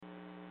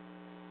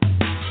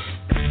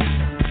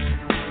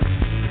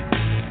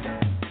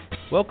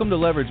Welcome to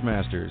Leverage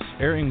Masters,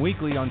 airing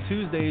weekly on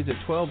Tuesdays at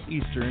 12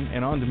 Eastern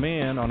and on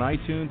demand on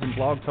iTunes and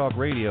Blog Talk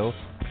Radio.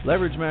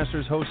 Leverage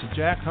Masters hosts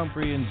Jack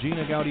Humphrey and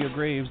Gina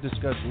Gaudio-Graves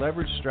discuss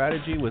leverage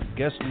strategy with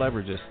guest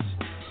leveragists.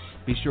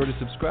 Be sure to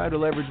subscribe to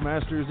Leverage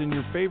Masters in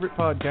your favorite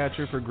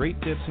podcatcher for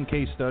great tips and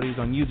case studies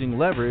on using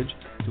leverage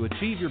to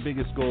achieve your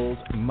biggest goals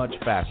much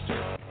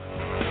faster.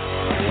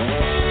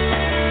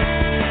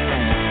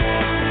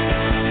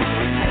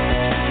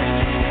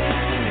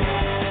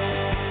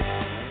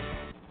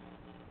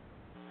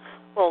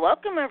 Well,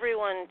 welcome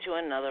everyone to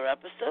another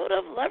episode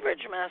of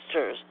Leverage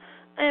Masters.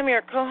 I am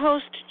your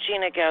co-host,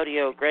 Gina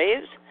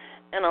Gaudio-Graves,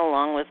 and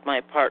along with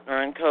my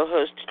partner and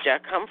co-host,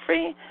 Jack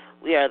Humphrey,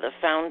 we are the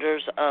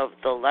founders of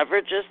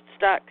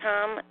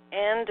TheLeveragists.com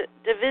and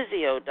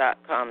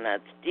Divisio.com.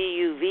 That's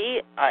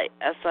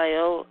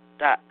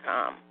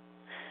DUVISIO.com.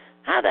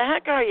 How the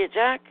heck are you,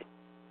 Jack?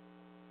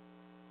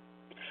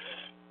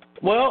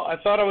 Well, I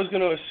thought I was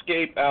going to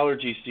escape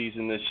allergy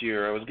season this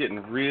year. I was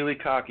getting really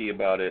cocky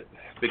about it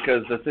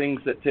because the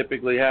things that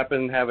typically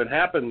happen haven't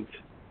happened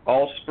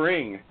all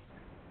spring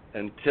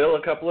until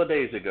a couple of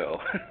days ago.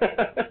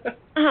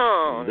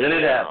 Oh, then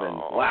it happened.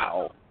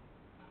 Wow.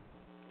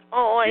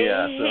 Oh, I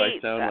yeah, so I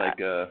hate sound that. like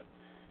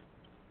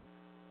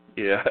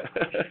yeah.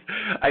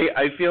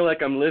 I feel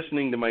like I'm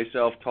listening to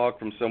myself talk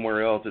from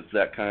somewhere else. It's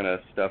that kind of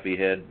stuffy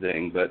head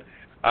thing, but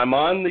I'm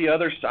on the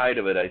other side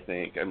of it, I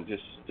think. I'm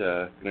just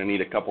going to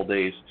need a couple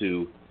days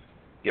to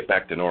get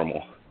back to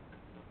normal.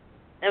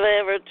 Have I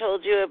ever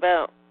told you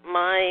about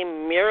my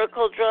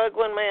miracle drug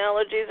when my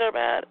allergies are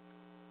bad?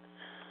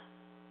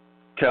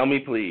 Tell me,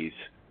 please.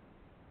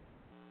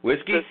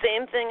 Whiskey? The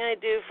same thing I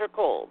do for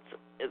colds.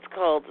 It's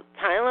called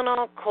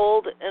Tylenol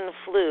Cold and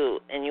Flu,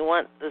 and you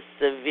want the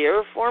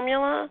severe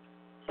formula,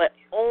 but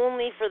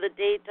only for the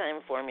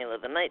daytime formula.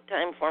 The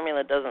nighttime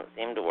formula doesn't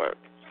seem to work.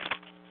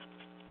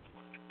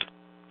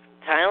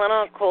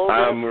 Tylenol Cold and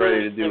Flu I'm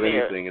ready to do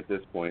severe. anything at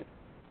this point.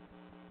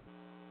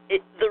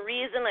 The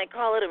reason I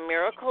call it a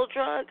miracle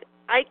drug,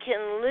 I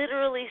can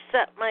literally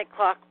set my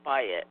clock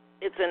by it.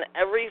 It's an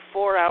every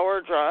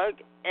 4-hour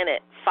drug, and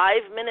at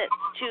 5 minutes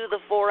to the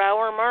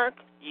 4-hour mark,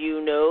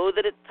 you know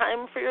that it's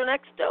time for your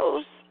next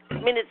dose. I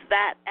mean, it's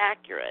that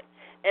accurate.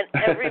 And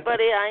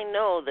everybody I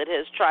know that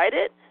has tried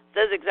it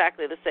says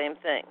exactly the same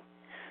thing.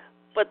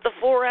 But the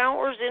 4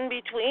 hours in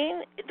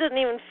between, it doesn't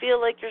even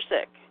feel like you're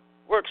sick.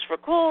 Works for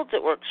colds,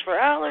 it works for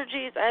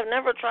allergies. I've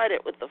never tried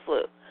it with the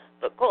flu.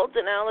 But colds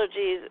and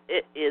allergies,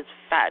 it is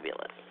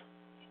fabulous.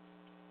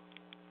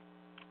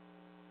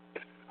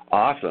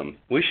 Awesome.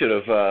 We should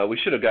have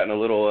gotten a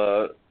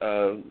little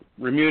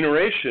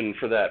remuneration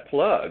for that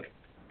plug.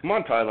 Come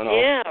on, Tylenol.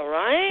 Yeah,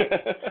 right?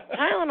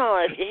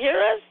 Tylenol, if you hear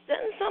us,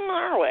 send some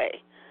our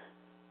way.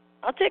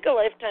 I'll take a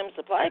lifetime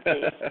supply,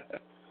 please.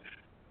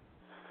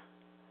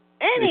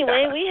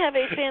 Anyway, we have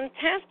a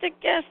fantastic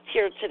guest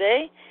here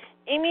today.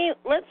 Aimmee,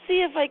 let's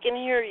see if I can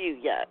hear you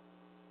yet.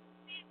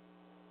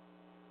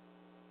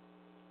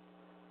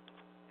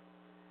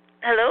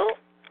 Hello?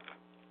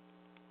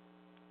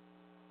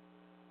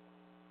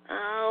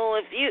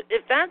 Oh,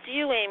 if that's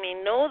you,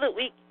 Aimmee, know that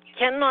we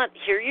cannot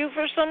hear you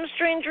for some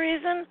strange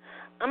reason.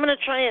 I'm going to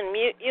try and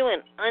mute you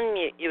and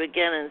unmute you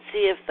again and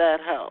see if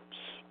that helps.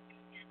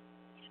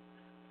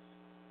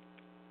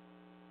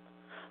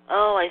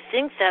 Oh, I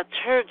think that's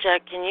her,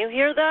 Jack. Can you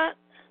hear that?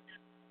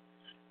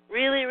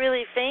 Really,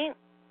 really faint?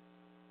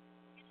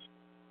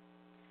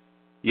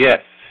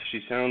 Yes,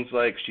 she sounds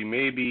like she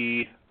may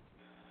be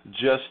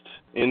just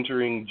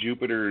entering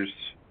Jupiter's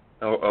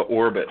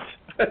orbit,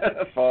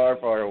 far,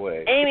 far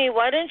away. Aimmee,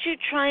 why don't you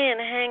try and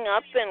hang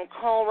up and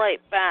call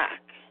right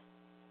back?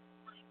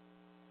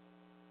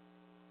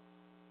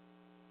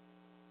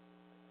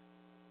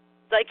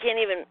 I can't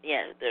even,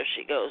 there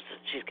she goes.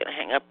 She's going to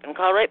hang up and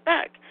call right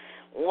back.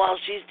 While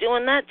she's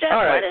doing that, Jack,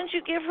 right. Why don't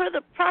you give her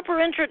the proper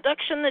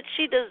introduction that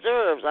she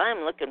deserves?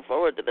 I'm looking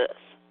forward to this.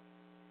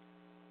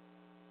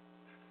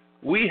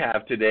 We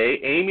have today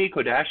Aimmee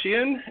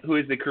Kodachian, who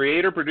is the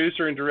creator,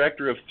 producer, and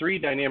director of 3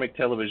 dynamic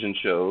television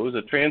shows,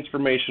 a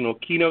transformational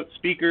keynote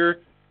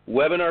speaker,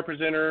 webinar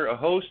presenter, a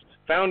host,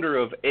 founder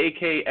of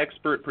AK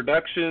Expert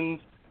Productions,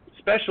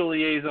 special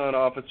liaison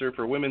officer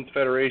for Women's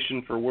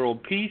Federation for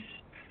World Peace,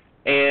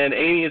 and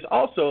Aimmee is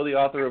also the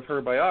author of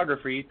her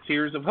biography,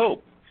 Tears of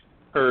Hope.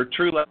 Her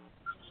true life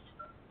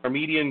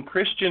Armenian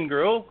Christian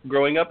girl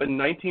growing up in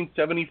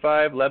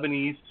 1975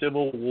 Lebanese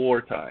Civil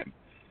War time.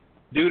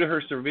 Due to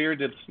her severe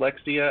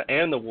dyslexia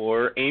and the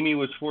war, Aimmee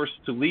was forced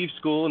to leave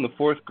school in the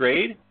 4th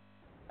grade.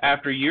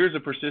 After years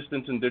of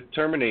persistence and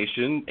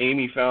determination,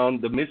 Aimmee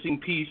found the missing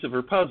piece of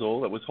her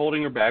puzzle that was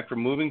holding her back from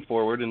moving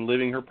forward and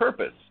living her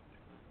purpose.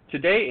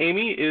 Today,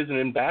 Aimmee is an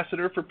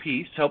ambassador for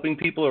peace, helping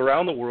people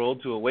around the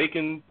world to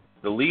awaken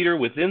the leader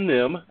within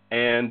them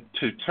and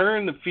to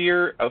turn the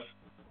fear of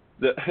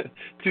the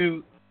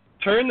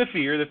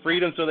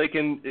freedom so they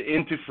can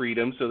into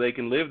freedom so they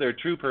can live their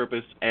true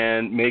purpose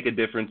and make a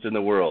difference in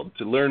the world.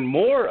 To learn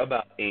more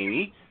about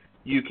Aimmee,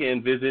 you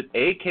can visit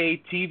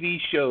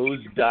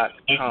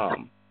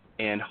aktvshows.com.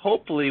 And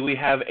hopefully we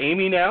have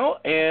Aimmee now,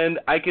 and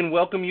I can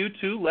welcome you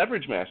to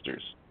Leverage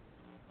Masters.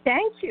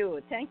 Thank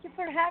you. Thank you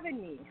for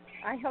having me.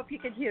 I hope you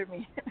can hear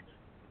me.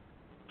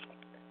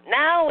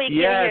 Now we can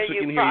Yes, hear we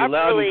you can hear you properly,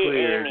 loud and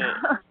clear.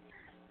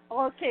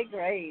 Aimmee. Okay,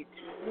 great.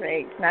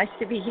 Great. Nice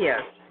to be here.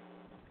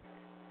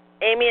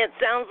 Aimmee, it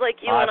sounds like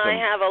you and I Awesome.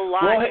 have a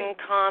lot in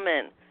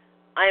common.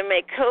 I'm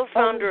a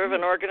co-founder of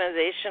an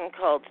organization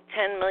called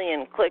 10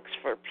 Million Clicks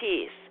for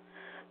Peace,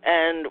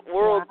 and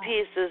world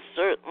peace is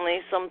certainly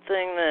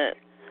something that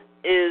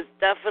is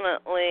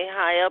definitely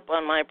high up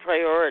on my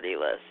priority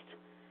list.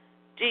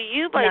 Do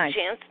you, by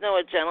chance, know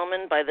a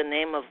gentleman by the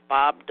name of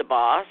Bob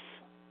DeBoss?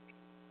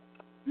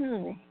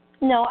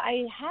 No,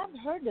 I have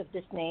heard of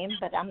this name,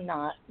 but I'm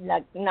not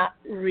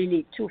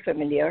really too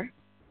familiar.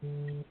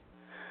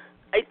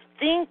 I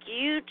think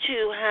you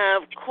two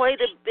have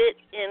quite a bit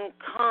in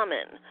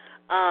common.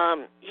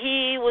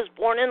 He was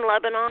born in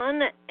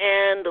Lebanon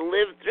and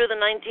lived through the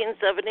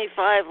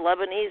 1975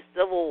 Lebanese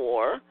Civil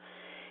War.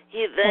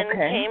 He then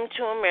came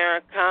to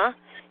America.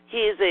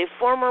 He's a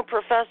former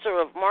professor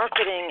of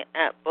marketing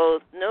at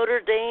both Notre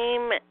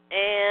Dame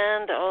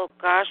and,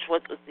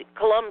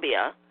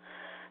 Columbia.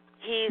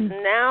 He's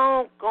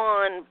now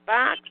gone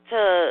back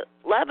to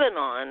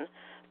Lebanon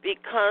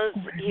because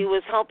he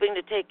was helping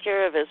to take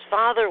care of his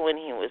father when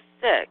he was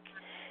sick.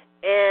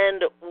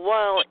 And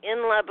while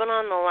in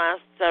Lebanon the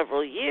last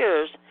several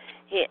years,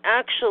 he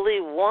actually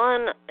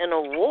won an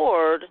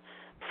award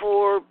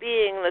for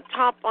being the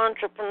top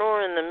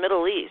entrepreneur in the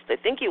Middle East. I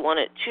think he won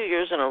it 2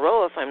 years in a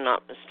row, if I'm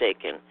not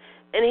mistaken.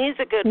 And he's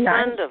a good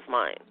friend of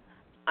mine.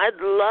 I'd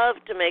love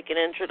to make an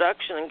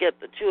introduction and get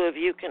the two of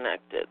you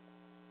connected.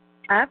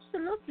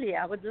 Absolutely.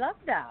 I would love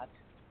that.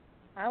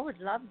 Yes.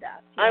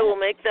 I will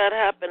make that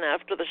happen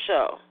after the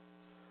show.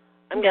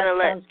 I'm going to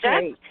let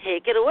Jack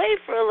take it away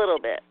for a little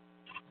bit.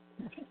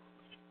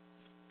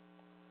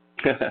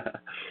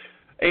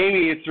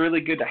 Aimmee, it's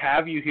really good to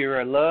have you here.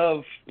 I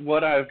love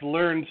what I've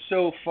learned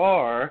so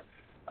far.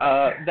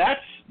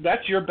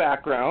 That's your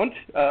background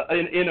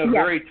in a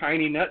very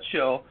tiny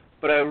nutshell,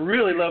 but I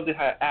really love to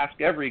ask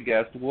every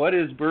guest, what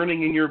is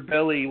burning in your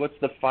belly? What's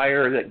the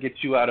fire that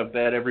gets you out of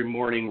bed every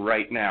morning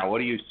right now?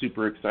 What are you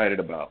super excited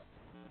about?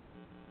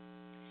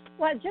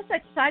 Well, just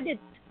excited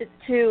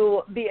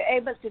to be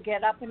able to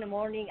get up in the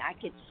morning. I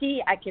could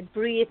see, I could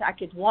breathe, I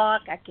could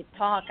walk, I could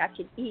talk, I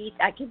could eat,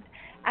 I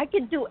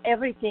could do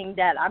everything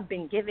that I've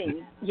been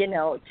given,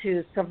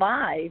 to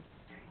survive,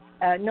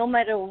 no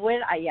matter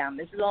where I am,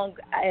 as long,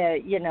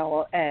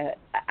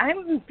 I'm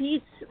in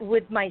peace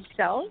with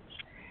myself.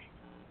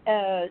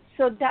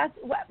 So that's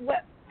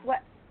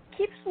what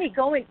keeps me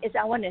going is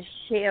I want to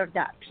share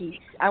that peace.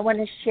 I want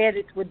to share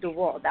it with the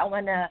world. I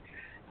want to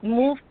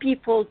move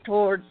people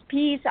towards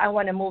peace. I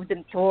want to move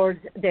them towards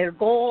their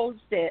goals,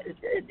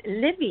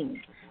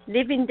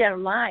 living their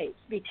lives,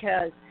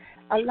 because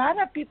a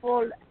lot of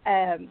people,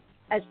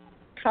 as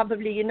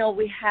probably you know,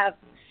 we have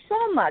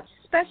so much,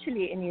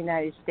 especially in the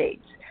United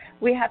States.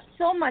 We have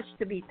so much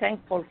to be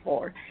thankful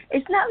for.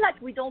 It's not like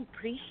we don't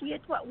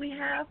appreciate what we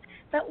have,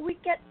 but we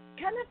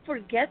kind of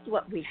forget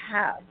what we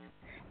have.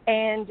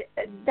 And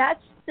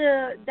that's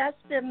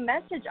the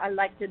message I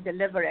like to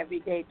deliver every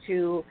day,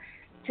 to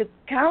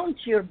count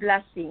your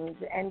blessings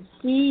and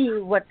see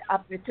what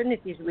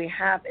opportunities we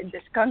have in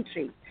this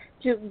country,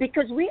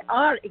 because we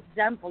are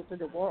example to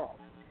the world.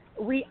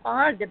 We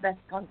are the best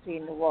country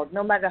in the world,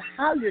 no matter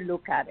how you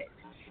look at it.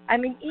 I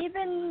mean,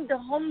 even the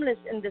homeless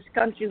in this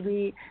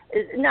country,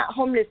 not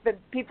homeless, but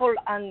people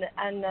on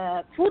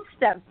food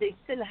stamps, they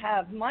still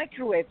have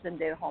microwaves in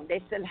their home.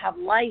 They still have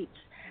lights.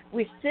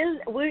 We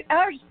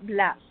are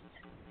blessed.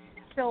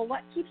 So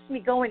what keeps me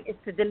going is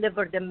to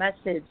deliver the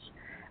message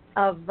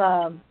of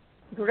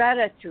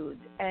gratitude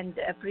and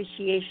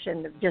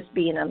appreciation of just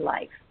being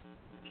alive.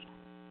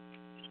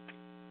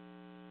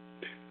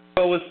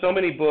 Well, with so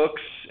many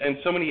books and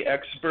so many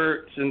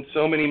experts and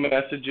so many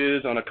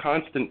messages on a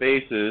constant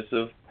basis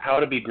of how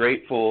to be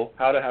grateful,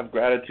 how to have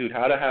gratitude,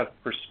 how to have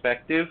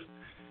perspective,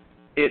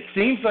 it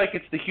seems like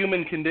it's the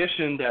human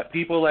condition that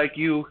people like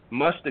you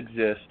must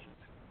exist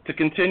to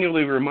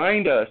continually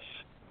remind us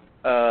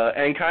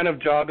and kind of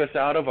jog us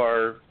out of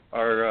our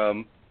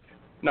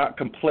not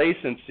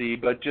complacency,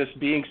 but just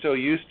being so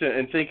used to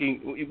and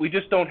thinking we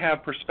just don't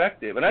have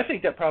perspective. And I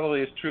think that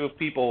probably is true of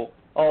people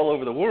all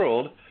over the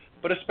world,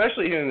 but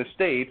especially here in the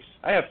States.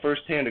 I have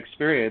firsthand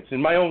experience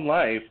in my own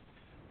life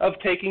of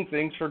taking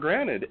things for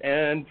granted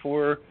and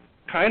for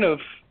kind of,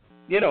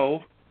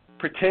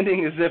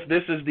 pretending as if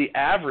this is the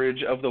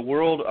average of the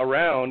world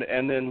around,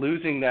 and then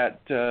losing that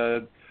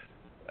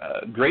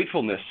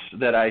gratefulness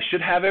that I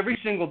should have every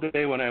single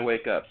day when I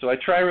wake up. So I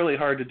try really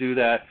hard to do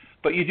that.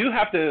 But you do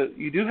have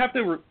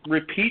to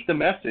repeat the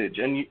message,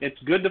 and it's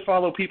good to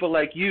follow people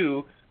like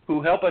you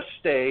who help us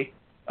stay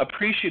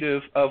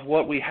appreciative of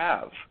what we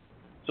have.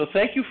 So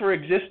thank you for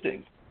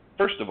existing,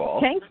 first of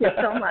all. Thank you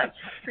so much.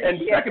 And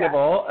second of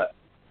all,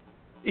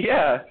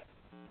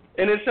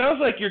 and it sounds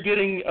like you're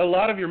getting a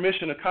lot of your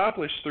mission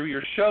accomplished through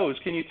your shows.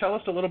 Can you tell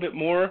us a little bit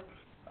more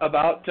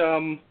about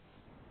the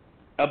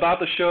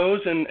shows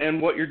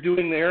and what you're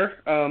doing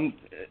there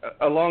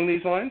along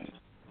these lines?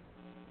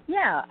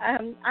 Yeah,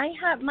 I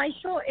have my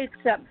show. It's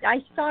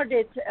I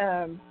started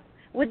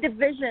with the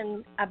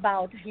vision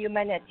about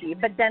humanity,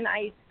 but then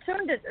I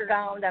turned it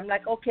around. I'm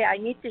like, okay, I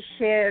need to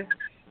share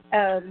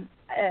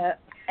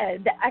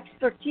the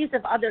expertise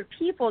of other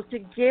people to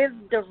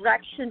give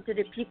direction to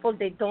the people.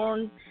 They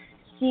don't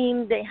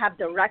seem they have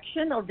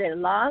direction, or they're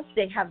lost.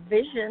 They have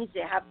visions,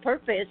 they have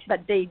purpose,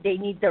 but they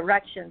need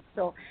direction.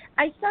 So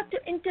I start to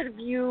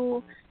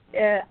interview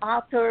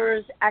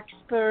authors,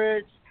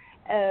 experts,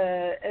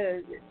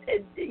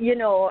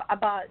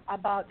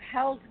 about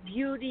health,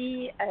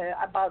 beauty,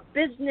 about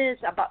business,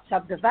 about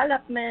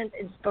self-development,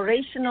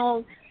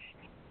 inspirational.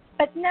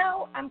 But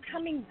now I'm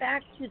coming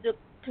back to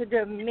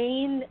the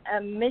main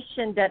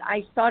mission that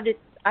I started.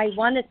 I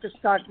wanted to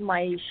start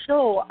my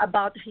show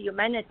about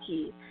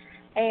humanity,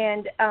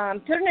 and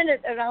turning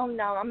it around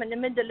now. I'm in the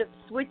middle of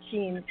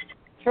switching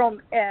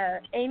from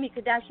Aimmee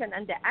Kodachian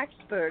and the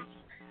experts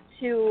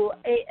to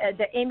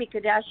the Aimmee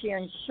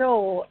Kodachian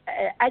show,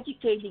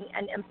 educating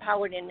and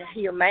empowering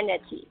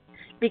humanity,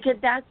 because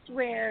that's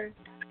where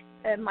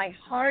my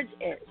heart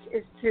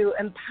is to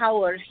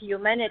empower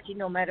humanity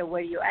no matter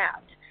where you're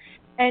at.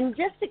 And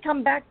just to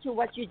come back to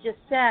what you just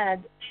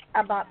said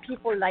about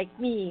people like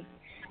me,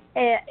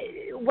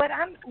 what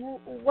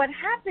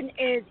happened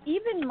is,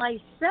 even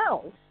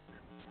myself,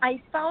 I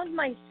found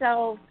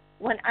myself,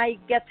 when I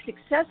get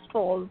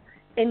successful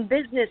in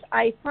business,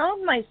 I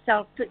found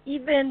myself to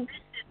even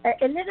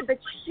a little bit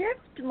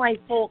shift my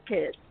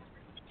focus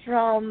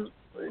from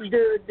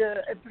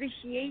the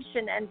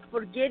appreciation and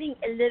forgetting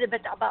a little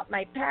bit about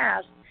my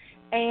past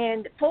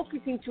and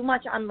focusing too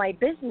much on my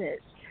business.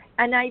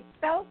 And I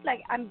felt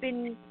like I've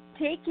been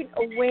taken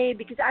away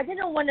because I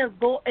didn't want to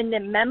go in the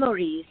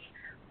memories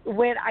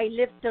where I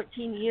lived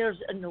 13 years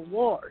in the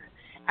war.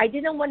 I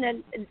didn't want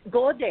to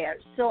go there.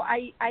 So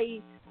I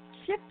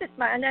shifted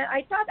and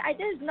I thought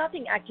there's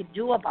nothing I could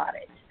do about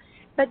it.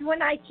 But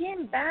when I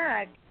came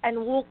back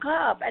and woke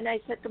up, and I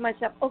said to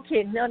myself,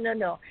 okay,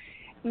 no.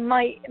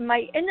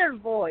 My inner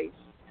voice,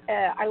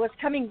 I was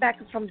coming back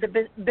from the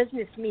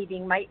business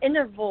meeting, my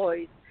inner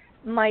voice,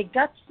 my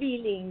gut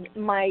feeling,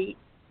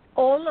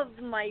 all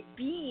of my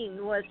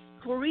being was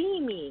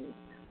screaming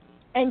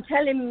and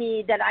telling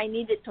me that I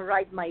needed to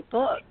write my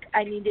book.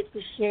 I needed to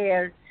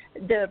share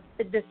the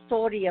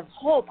story of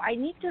hope. I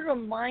need to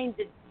remind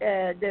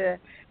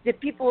the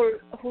people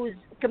who's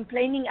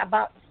complaining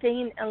about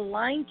staying in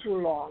line too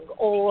long,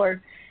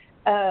 or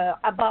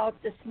about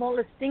the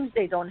smallest things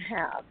they don't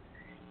have.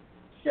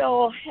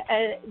 So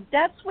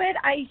that's where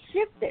I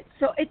shifted.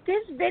 So it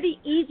is very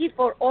easy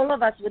for all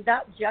of us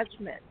without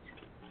judgment,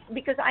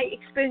 because I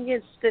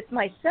experienced it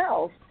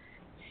myself,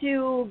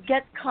 to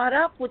get caught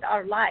up with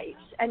our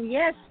lives. And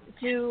yes,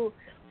 to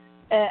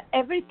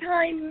every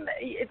time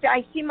if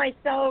I see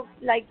myself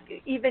like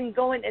even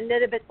going a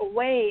little bit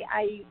away,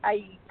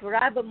 I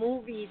grab a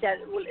movie that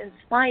will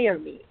inspire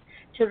me,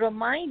 to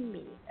remind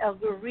me of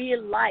the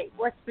real life,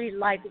 what real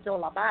life is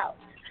all about.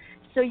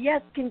 So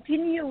yes,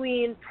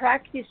 continuing,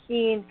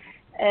 practicing,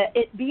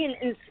 it being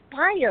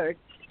inspired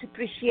to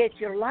appreciate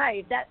your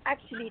life, that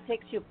actually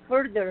takes you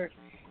further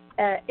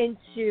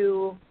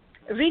into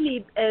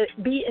really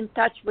be in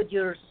touch with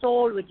your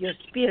soul, with your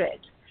spirit.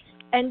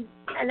 And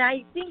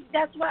I think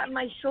that's what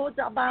my show is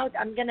about.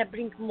 I'm going to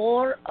bring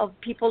more of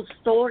people's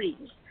stories,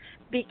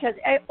 because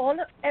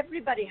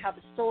everybody have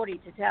a story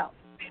to tell.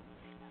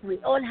 We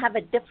all have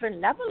a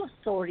different level of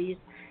stories,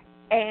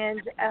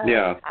 and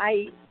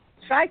I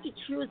try to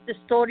choose the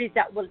stories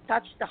that will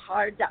touch the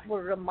heart, that will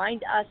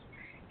remind us,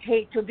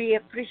 hey, to be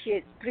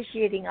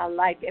appreciating our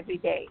life every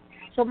day.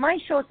 So my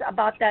show's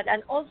about that,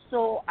 and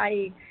also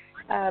I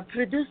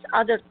produce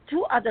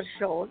two other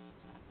shows,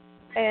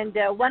 and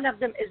one of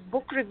them is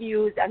book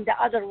reviews, and the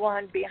other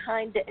one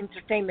Behind the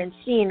Entertainment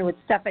Scene with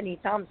Stephanie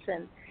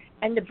Thompson,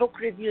 and the book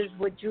reviews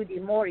with Judy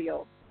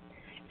Morio.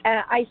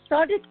 I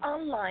started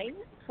online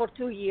for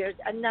 2 years,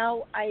 and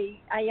now I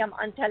am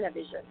on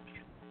television.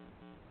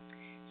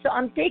 So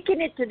I'm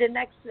taking it to the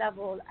next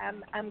level.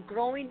 I'm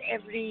growing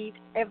every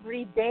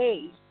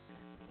day,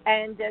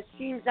 and it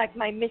seems like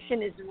my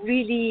mission is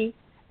really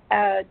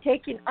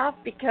taking off,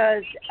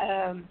 because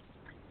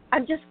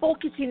I'm just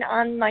focusing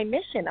on my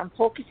mission. I'm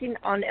focusing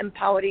on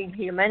empowering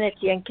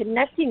humanity and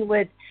connecting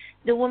with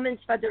the Women's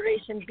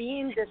Federation,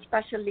 being the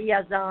special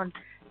liaison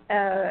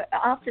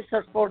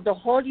officer for the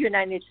whole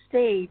United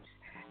States.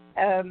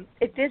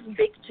 It is a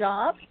big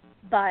job,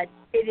 but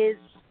it is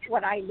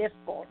what I live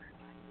for,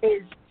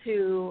 is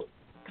to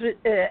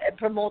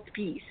promote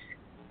peace.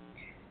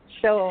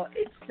 So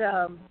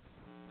it's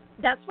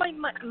that's what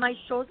my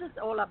shows is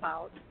all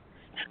about.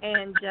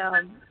 And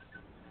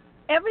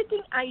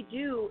everything I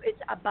do is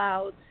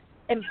about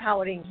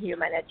empowering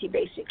humanity,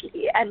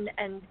 basically.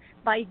 And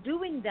by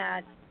doing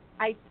that,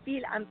 I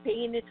feel I'm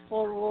paying it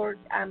forward.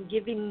 I'm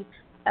giving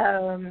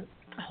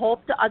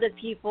hope to other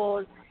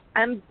people.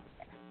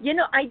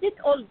 I did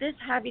all this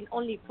having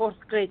only 4th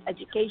grade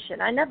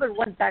education. I never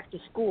went back to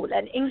school,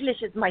 and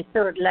English is my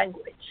 3rd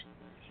language.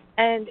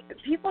 And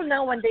people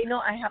now, when they know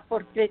I have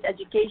 4th grade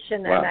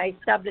education, wow, and I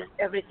established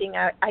everything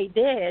I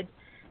did,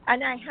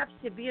 And I have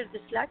severe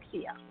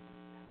dyslexia,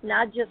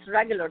 not just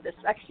regular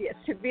dyslexia,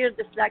 severe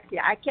dyslexia.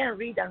 I can't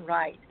read and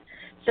write.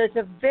 So it's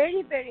a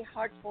very, very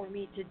hard for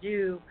me to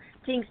do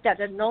things that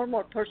a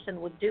normal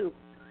person would do.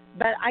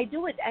 But I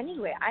do it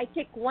anyway. I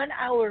take 1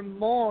 hour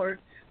more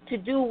to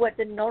do what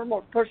a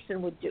normal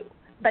person would do.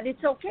 But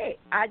it's okay.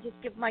 I just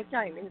give my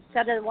time.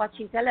 Instead of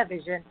watching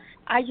television,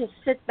 I just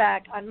sit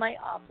back on my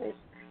office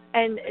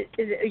and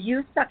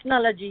use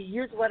technology,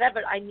 use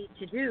whatever I need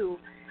to do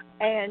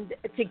and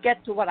to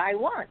get to what I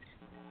want.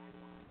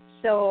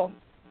 So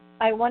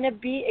I want to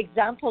be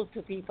example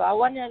to people. I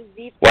want to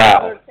leave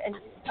the earth and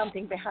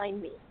something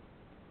behind me.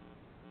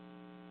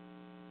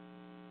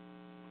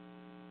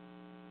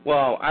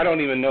 Well, I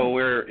don't even know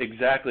where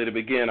exactly to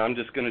begin. I'm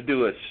just going to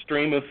do a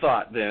stream of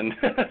thought then.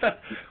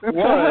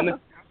 One,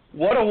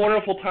 what a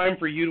wonderful time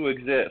for you to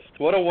exist.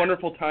 What a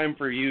wonderful time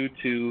for you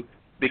to,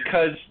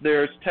 because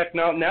there's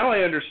technology. Now I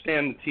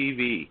understand the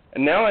TV,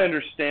 and now I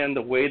understand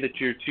the way that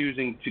you're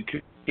choosing to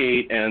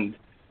communicate, and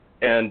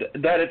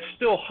that it's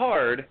still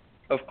hard,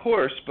 of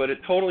course, but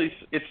it's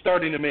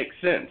starting to make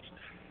sense.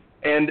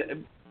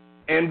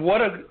 And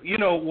what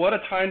a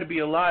time to be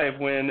alive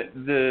when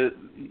the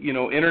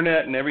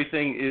internet and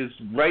everything is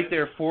right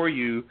there for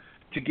you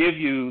to give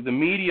you the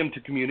medium to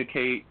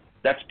communicate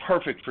that's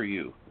perfect for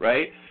you,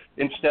 right?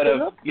 Instead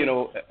of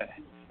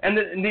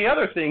and the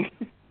other thing,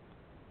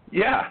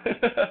 yeah,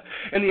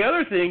 and the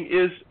other thing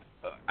is,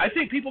 I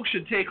think people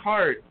should take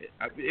heart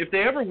if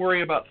they ever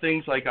worry about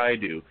things like I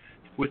do,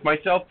 with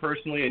myself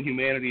personally and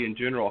humanity in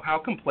general, how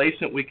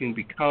complacent we can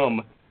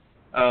become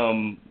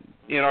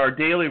in our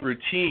daily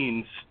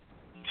routines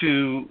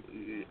to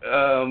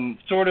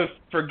sort of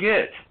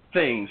forget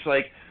things.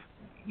 Like,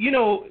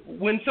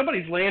 when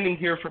somebody's landing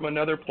here from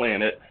another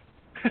planet,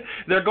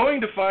 they're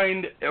going to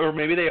find, or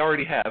maybe they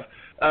already have,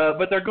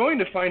 but they're going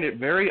to find it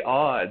very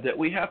odd that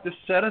we have to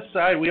set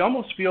aside, we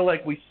almost feel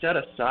like we set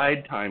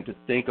aside time to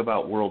think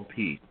about world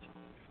peace.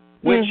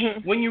 Which,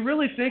 when you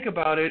really think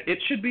about it, it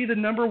should be the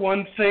number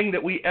one thing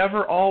that we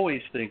ever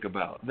always think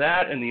about.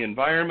 That and the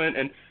environment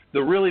and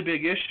the really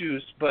big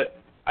issues. But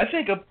I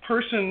think a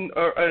person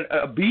or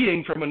a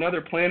being from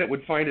another planet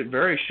would find it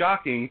very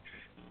shocking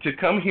to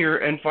come here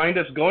and find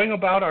us going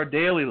about our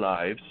daily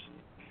lives.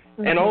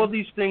 And all of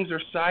these things are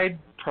side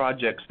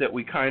projects that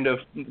we kind of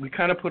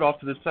put off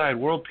to the side.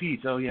 World peace,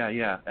 oh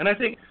yeah. And I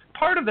think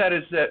part of that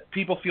is that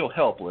people feel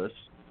helpless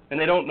and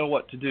they don't know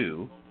what to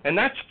do. And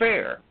that's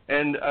fair.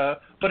 And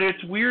but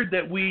it's weird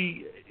that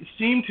we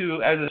seem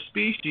to, as a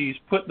species,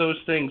 put those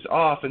things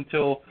off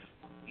until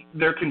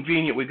they're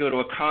convenient. We go to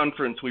a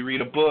conference, we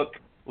read a book,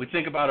 we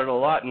think about it a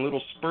lot in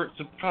little spurts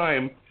of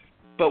time.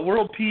 But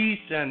world peace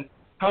and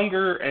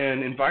hunger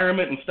and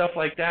environment and stuff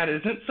like that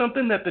isn't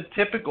something that the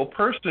typical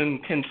person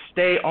can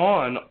stay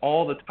on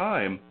all the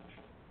time.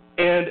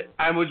 And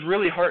I was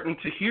really heartened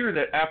to hear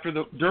that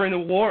during the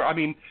war, I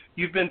mean,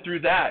 you've been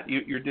through that,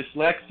 your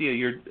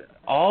dyslexia,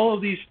 all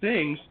of these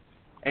things,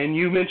 and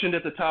you mentioned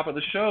at the top of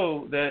the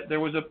show that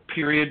there was a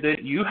period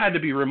that you had to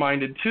be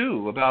reminded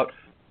too about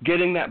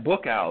getting that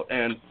book out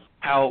and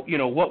how,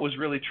 what was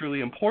really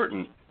truly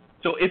important.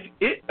 So if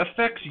it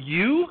affects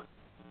you,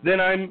 then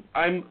I'm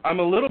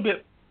a little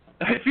bit,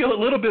 I feel a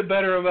little bit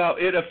better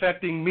about it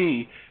affecting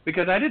me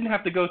because I didn't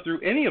have to go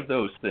through any of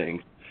those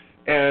things.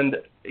 And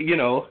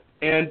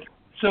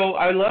so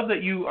I love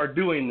that you are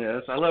doing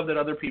this. I love that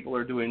other people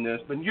are doing this.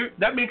 But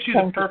that makes you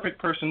the perfect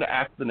person to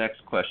ask the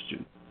next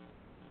question.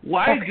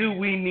 Why do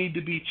we need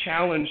to be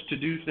challenged to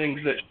do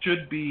things that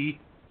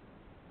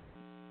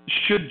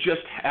should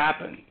just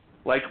happen?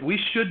 Like, we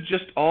should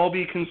just all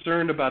be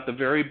concerned about the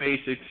very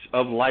basics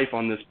of life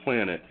on this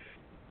planet.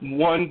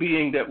 One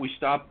being that we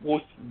stop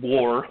with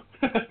war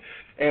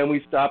and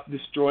we stop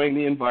destroying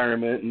the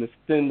environment and this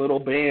thin little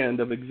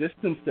band of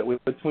existence that we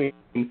have between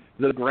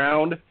the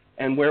ground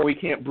and where we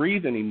can't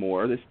breathe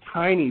anymore, this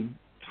tiny,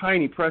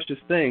 tiny, precious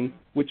thing,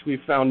 which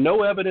we've found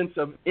no evidence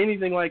of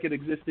anything like it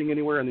existing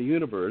anywhere in the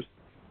universe.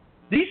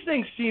 These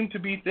things seem to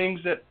be things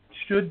that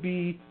should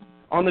be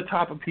on the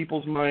top of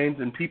people's minds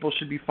and people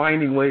should be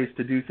finding ways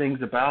to do things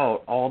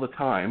about all the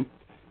time,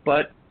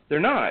 but they're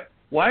not.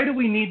 Why do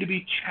we need to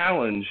be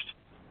challenged?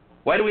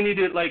 Why do we need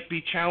to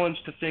be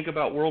challenged to think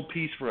about world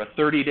peace for a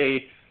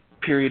 30-day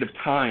period of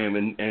time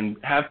and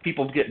have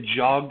people get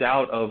jogged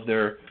out of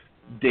their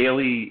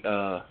daily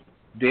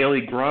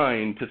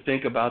grind to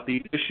think about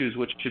these issues,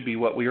 which should be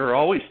what we are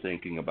always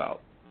thinking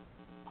about?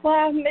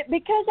 Well,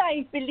 because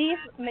I believe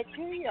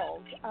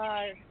materials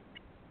are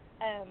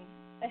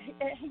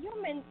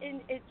human.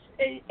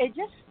 It's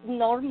just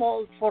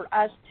normal for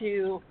us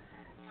to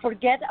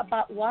forget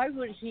about why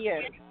we're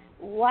here,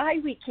 why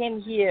we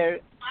came here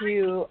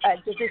to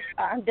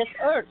on this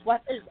earth.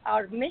 What is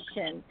our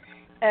mission?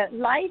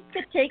 Life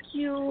could take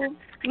you.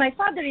 My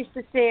father used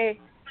to say.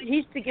 He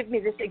used to give me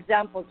this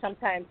example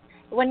sometimes.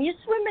 When you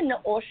swim in the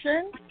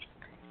ocean,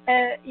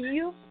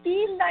 you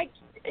feel like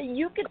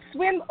you could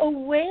swim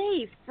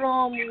away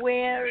from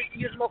where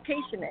your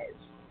location is.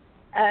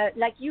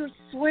 Like you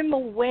swim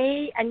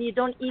away and you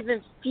don't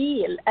even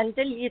feel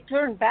until you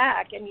turn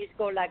back and you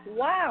go like,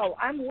 wow,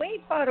 I'm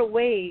way far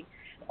away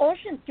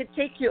ocean could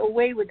take you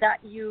away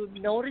without you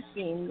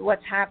noticing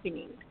what's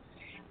happening.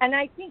 And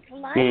I think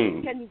life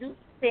can do the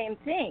same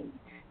thing.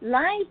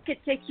 Life could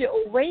take you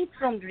away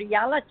from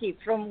reality,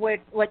 from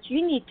what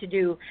you need to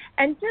do,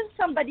 until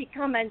somebody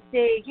come and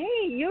say,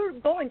 hey, you're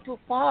going too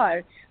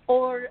far,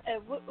 or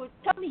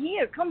come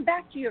here, come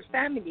back to your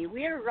family.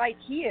 We're right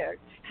here.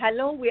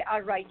 Hello, we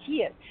are right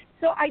here.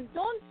 So I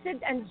don't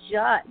sit and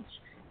judge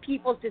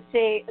people to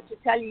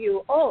tell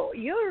you, oh,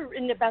 you're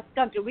in the best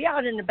country. We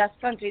are in the best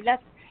country.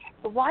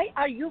 Why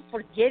are you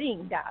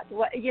forgetting that?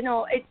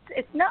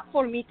 It's not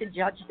for me to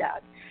judge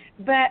that.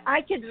 But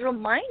I could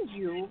remind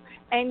you,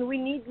 and we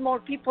need more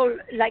people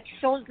like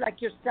shows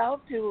like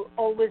yourself to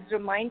always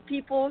remind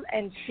people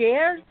and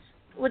share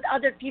with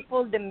other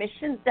people the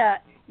missions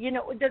that,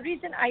 the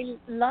reason I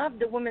love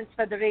the Women's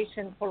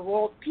Federation for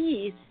World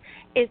Peace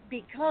is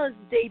because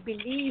they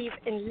believe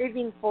in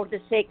living for the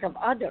sake of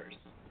others.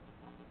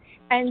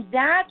 And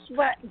that's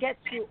what gets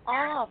you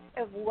off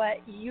of what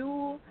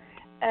you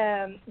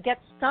get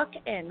stuck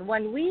in.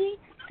 When we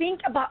think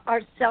about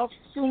ourselves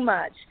too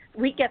much,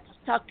 we get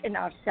stuck in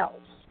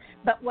ourselves.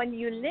 But when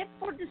you live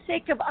for the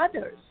sake of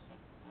others,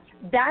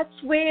 that's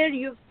where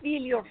you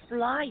feel you're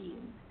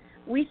flying.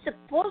 We're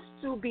supposed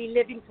to be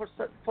living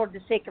for the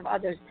sake of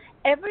others.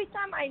 Every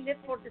time I live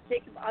for the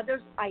sake of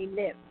others, I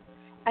live.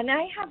 And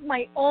I have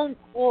my own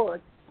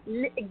quote,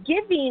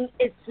 giving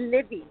is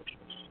living.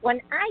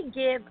 When I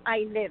give,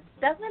 I live.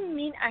 Doesn't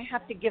mean I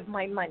have to give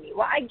my money.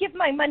 Well, I give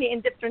my money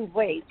in different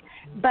ways.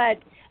 But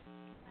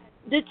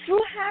the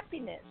true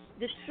happiness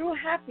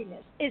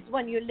is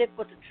when you live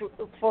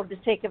for the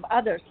sake of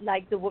others,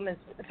 like the Women's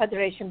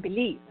Federation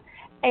believes.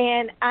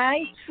 And I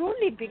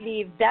truly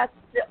believe that's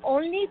the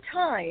only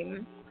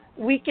time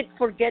we could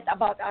forget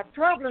about our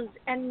problems,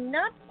 and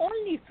not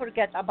only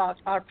forget about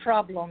our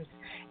problems,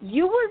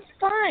 you will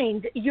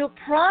find your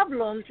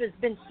problems has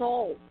been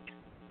solved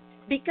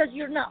because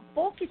you're not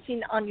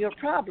focusing on your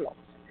problems.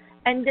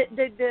 And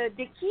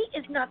the key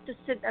is not to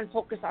sit and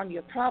focus on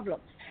your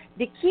problems.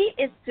 The key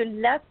is to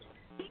let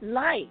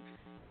life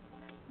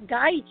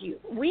guide you.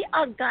 We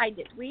are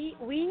guided. We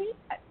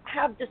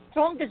have the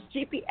strongest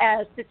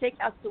GPS to take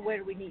us to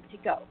where we need to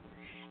go.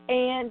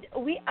 And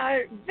we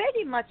are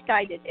very much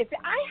guided. If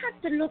I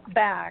had to look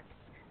back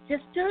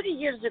just 30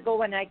 years ago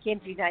when I came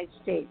to the United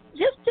States,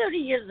 just 30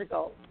 years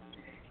ago,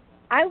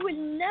 I will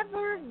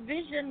never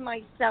vision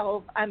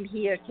myself I'm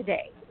here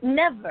today.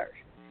 Never.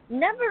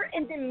 Never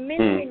in the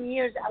million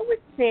years I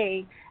would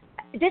say,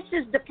 this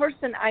is the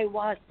person I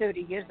was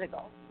 30 years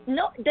ago.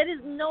 No, there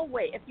is no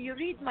way. If you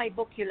read my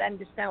book, you'll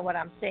understand what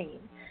I'm saying.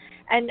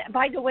 And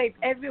by the way,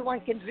 everyone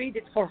can read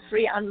it for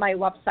free on my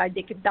website.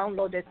 They can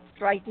download it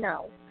right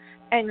now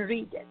and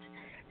read it.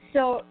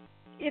 So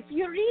if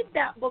you read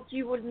that book,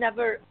 you will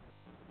never,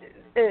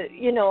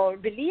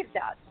 believe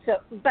that. So,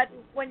 but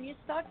when you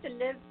start to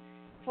live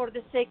for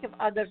the sake of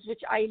others,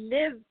 which I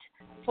lived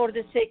for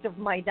the sake of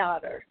my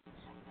daughter,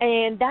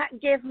 and that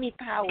gave me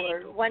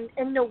power. When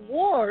in the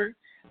war,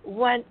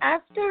 when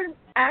after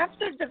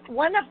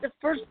one of the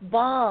first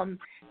bomb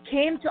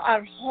came to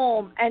our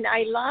home, and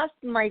I lost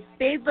my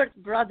favorite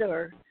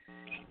brother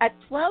at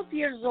 12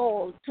 years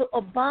old to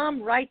a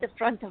bomb right in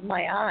front of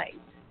my eyes,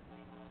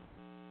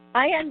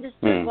 I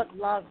understood what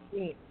love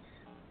means.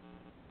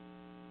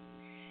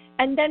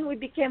 And then we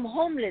became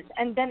homeless,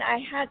 and then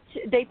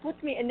they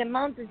put me in the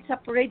mountains,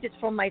 separated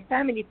from my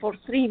family for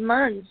 3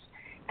 months,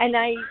 and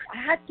I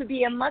had to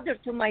be a mother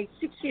to my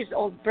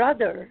 6-year-old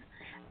brother.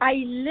 I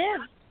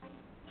lived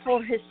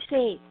for his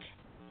sake.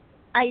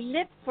 I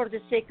lived for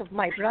the sake of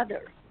my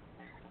brother.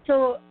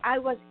 So I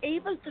was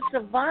able to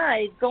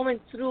survive going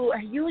through a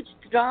huge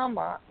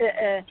drama,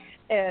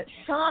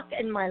 shock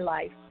in my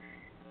life,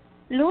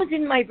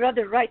 losing my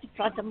brother right in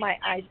front of my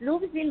eyes,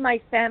 losing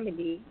my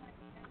family,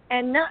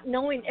 and not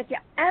knowing if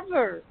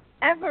ever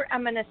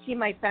I'm going to see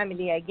my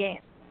family again.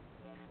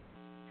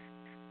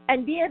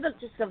 And be able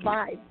to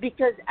survive.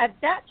 Because at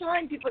that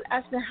time, people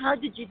ask me, how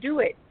did you do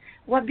it?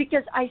 Well,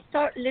 because I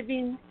start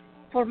living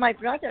for my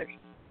brother.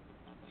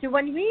 So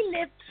when we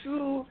live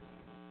through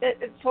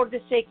for the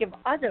sake of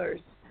others,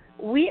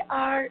 we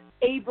are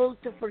able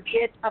to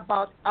forget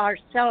about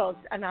ourselves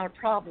and our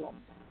problems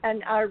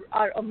and our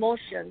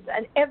emotions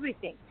and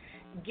everything.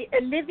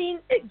 Giving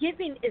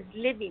is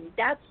living.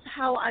 That's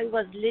how I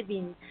was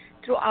living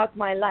throughout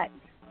my life.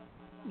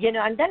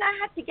 And then I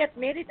had to get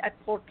married at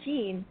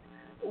 14,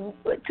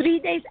 3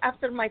 days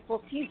after my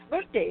 14th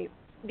birthday,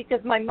 because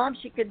my mom,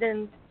 she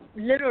couldn't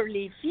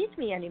literally feed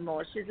me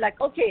anymore. She's like,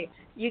 okay,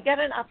 you got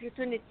an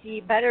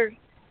opportunity, better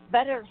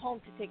home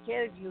to take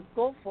care of you,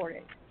 go for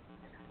it.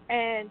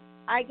 And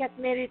I got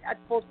married at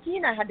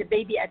 14. I had a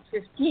baby at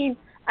 15.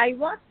 I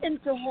walked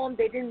into home.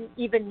 They didn't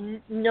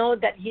even know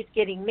that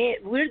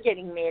we're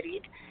getting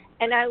married.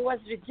 And I was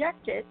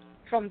rejected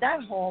from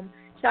that home.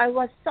 So I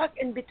was stuck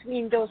in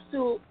between those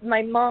two.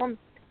 My mom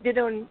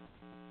couldn't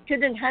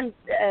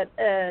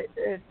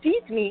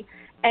feed me.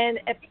 And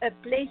a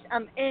place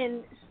I'm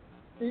in,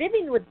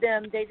 living with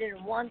them, they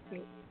didn't want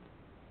me.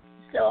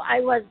 So I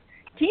was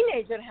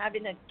teenager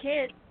having a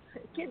kid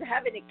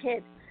having a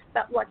kid.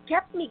 But what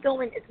kept me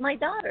going is my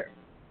daughter.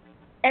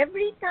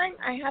 Every time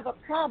I have a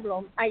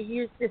problem, I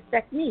use this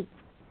technique.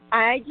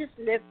 I just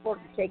live for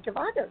the sake of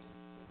others.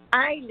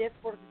 I live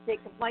for the sake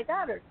of my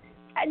daughter.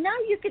 And now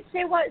you could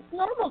say, well, it's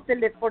normal to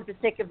live for the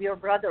sake of your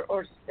brother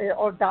or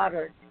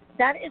daughter.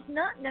 That is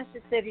not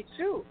necessarily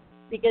true,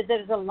 because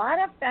there's a lot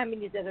of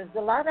families, there's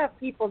a lot of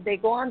people, they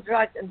go on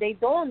drugs and they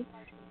don't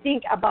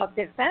think about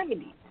their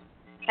families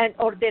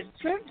or their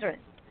children.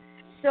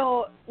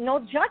 So no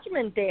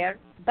judgment there,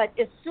 but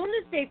as soon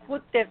as they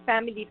put their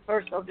family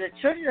first or their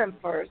children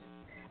first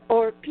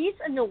or peace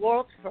in the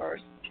world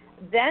first,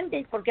 then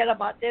they forget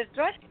about their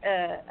drug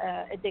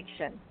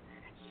addiction.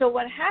 So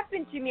what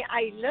happened to me,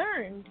 I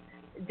learned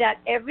that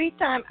every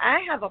time I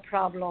have a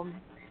problem,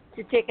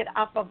 to take it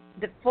off of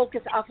the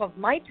focus off of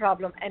my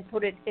problem and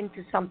put it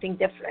into something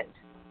different.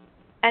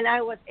 And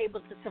I was able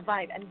to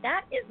survive. And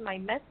that is my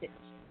message.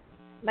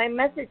 My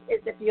message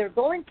is, if you're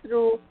going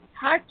through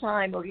hard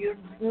time or you're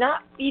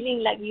not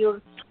feeling like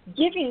you're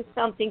giving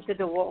something to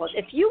the world,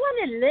 if you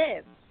want to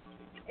live,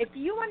 if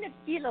you want to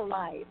feel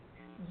alive,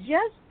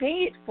 just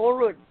pay it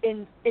forward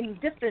in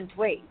different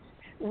ways.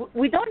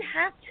 We don't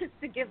have just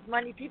to give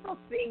money. People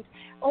think,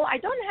 oh, I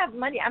don't have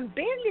money, I'm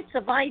barely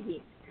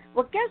surviving.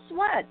 Well, guess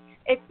what?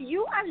 If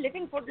you are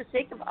living for the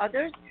sake of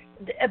others,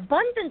 the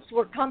abundance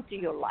will come to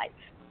your life.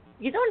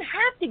 You don't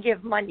have to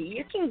give money.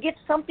 You can give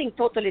something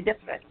totally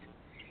different.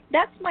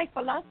 That's my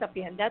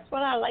philosophy, and that's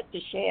what I like to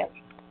share.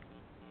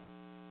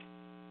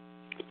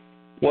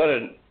 What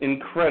an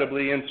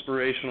incredibly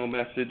inspirational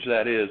message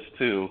that is,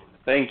 too.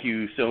 Thank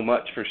you so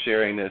much for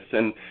sharing this.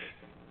 And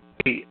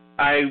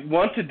I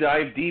want to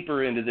dive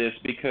deeper into this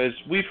because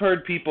we've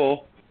heard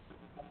people,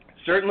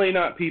 certainly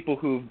not people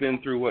who've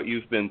been through what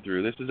you've been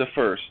through. This is a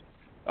first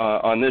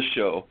on this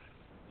show.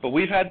 But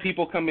we've had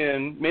people come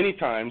in many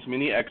times,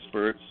 many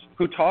experts,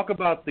 who talk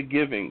about the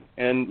giving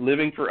and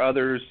living for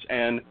others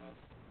and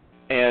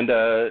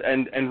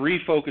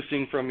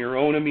refocusing from your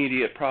own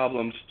immediate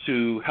problems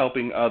to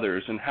helping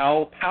others, and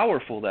how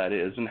powerful that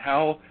is, and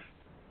how,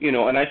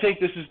 and I think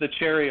this is the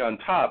cherry on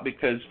top,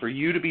 because for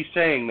you to be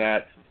saying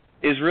that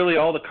is really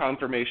all the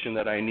confirmation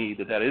that I need,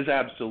 that is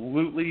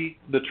absolutely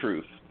the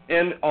truth.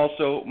 And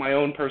also my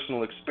own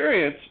personal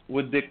experience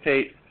would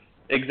dictate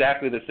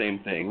exactly the same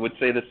thing, would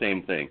say the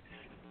same thing.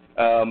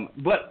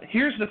 But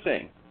here's the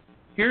thing.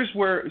 Here's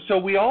where, so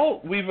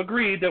we've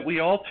agreed that we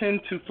all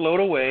tend to float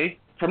away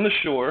from the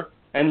shore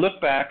and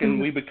look back, and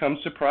we become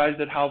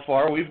surprised at how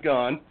far we've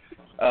gone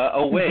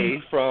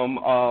away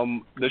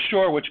from the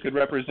shore, which could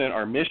represent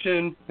our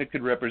mission, it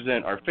could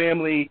represent our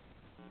family.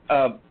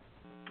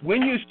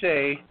 When you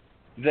say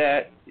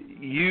that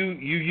you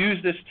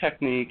use this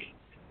technique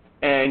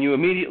and you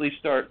immediately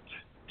start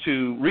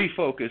to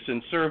refocus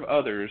and serve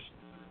others,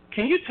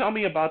 can you tell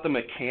me about the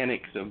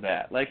mechanics of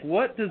that? Like,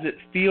 what does it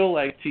feel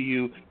like to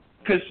you?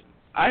 Because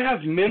I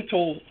have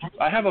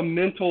a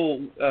mental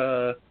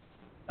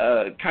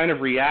kind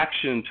of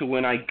reaction to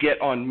when I get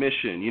on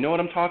mission. You know what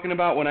I'm talking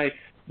about?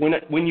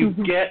 When you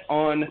get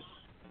on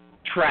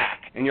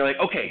track and you're like,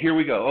 okay, here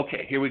we go.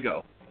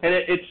 And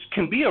it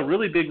can be a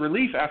really big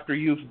relief after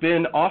you've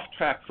been off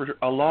track for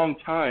a long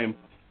time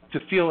to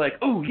feel like,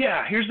 oh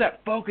yeah, here's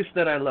that focus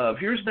that I love.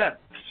 Here's that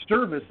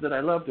service that I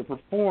love to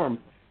perform.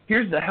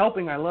 Here's the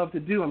helping I love to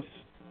do. I'm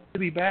to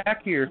be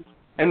back here.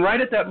 And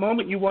right at that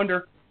moment you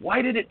wonder,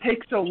 why did it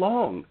take so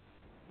long?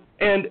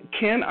 And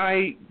can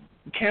I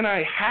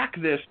hack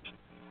this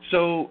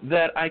so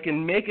that I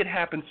can make it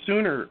happen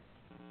sooner,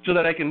 so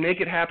that I can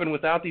make it happen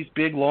without these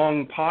big,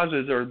 long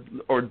pauses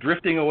or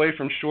drifting away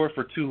from shore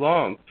for too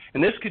long?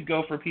 And this could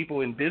go for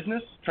people in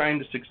business, trying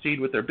to succeed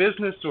with their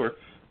business, or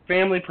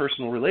family,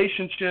 personal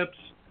relationships,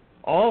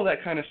 all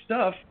that kind of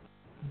stuff.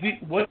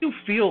 What do you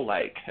feel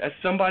like, as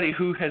somebody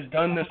who has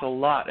done this a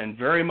lot and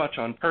very much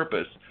on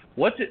purpose,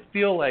 what's it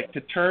feel like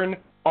to turn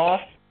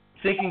off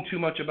thinking too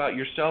much about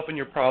yourself and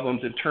your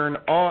problems and turn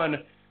on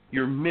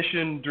your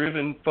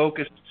mission-driven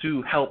focus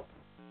to help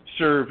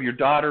serve your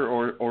daughter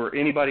or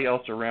anybody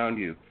else around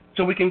you?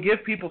 So we can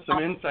give people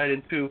some insight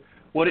into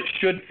what it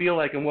should feel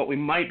like and what we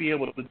might be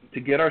able to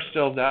get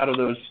ourselves out of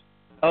those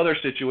other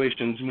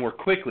situations more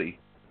quickly.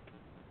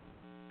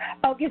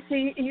 Okay, so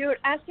you're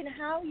asking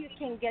how you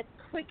can get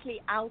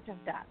quickly out of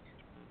that.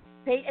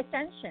 Pay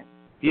attention.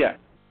 Yeah.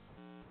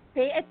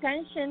 Pay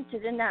attention to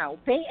the now.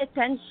 Pay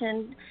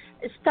attention.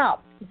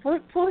 Stop.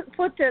 Put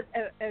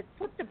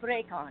the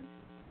brake on.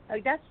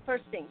 That's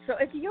first thing. So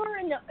if you're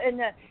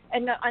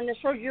on the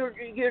shore, you're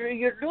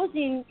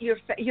losing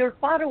you're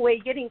far away,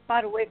 getting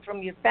far away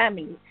from your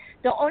family.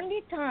 The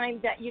only time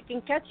that you can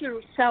catch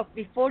yourself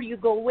before you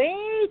go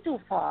way too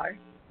far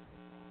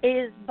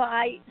is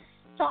by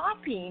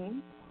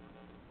stopping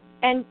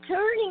and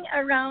turning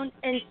around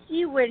and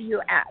see where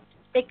you're at.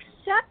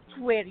 Accept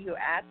where you're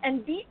at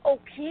and be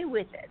okay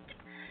with it.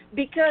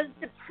 Because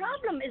the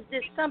problem is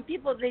that some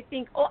people, they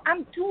think, oh,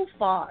 I'm too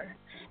far.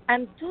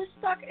 I'm too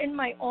stuck in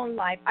my own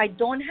life. I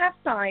don't have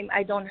time.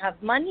 I don't have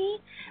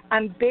money.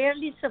 I'm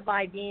barely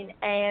surviving.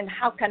 And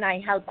how can I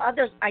help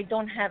others? I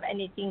don't have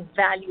anything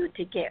value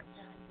to give.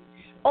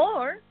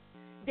 Or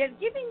they're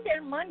giving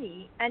their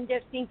money and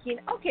they're thinking,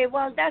 okay,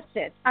 well, that's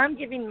it. I'm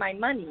giving my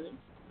money,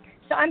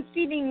 so I'm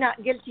feeling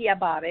not guilty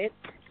about it.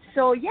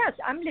 So, yes,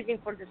 I'm living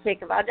for the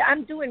sake of it.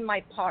 I'm doing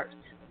my part.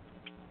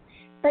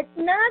 But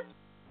not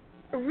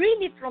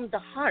really from the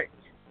heart.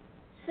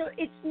 So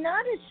it's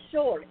not a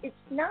chore. It's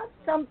not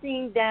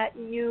something that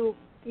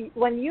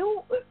when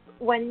you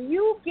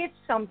give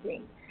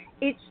something,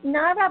 it's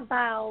not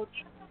about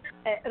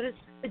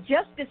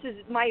just this is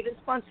my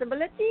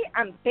responsibility,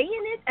 I'm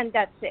paying it, and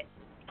that's it.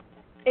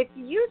 If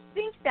you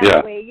think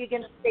that way, you're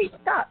going to stay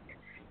stuck.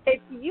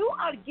 If you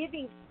are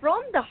giving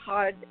from the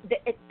heart, the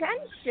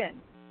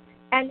attention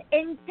and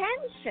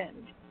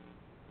intention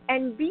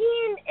and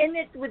being in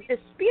it with the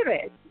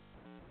Spirit,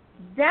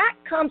 that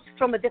comes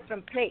from a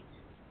different place.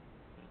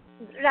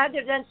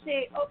 Rather than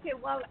say, okay,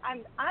 well,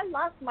 I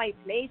lost my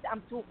place.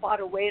 I'm too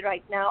far away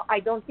right now. I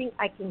don't think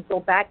I can go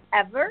back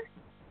ever.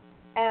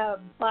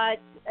 But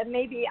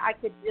maybe I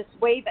could just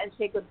wave and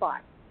say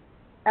goodbye.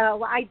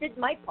 Well, I did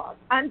my part.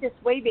 I'm just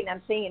waving.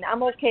 I'm saying,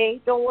 I'm okay.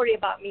 Don't worry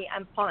about me.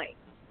 I'm fine.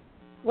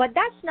 Well,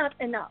 that's not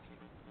enough.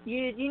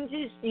 You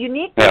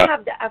need to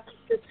have the effort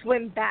to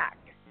swim back,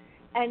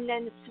 and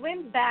then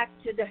swim back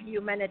to the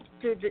humanity,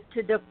 to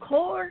the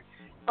core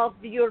of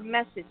your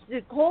message,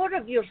 the core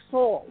of your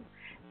soul.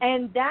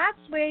 And that's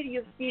where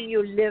you feel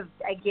you lived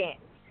again.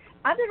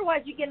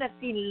 Otherwise, you're going to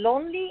feel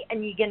lonely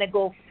and you're going to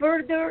go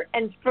further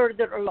and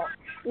further along.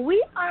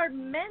 We are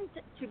meant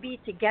to be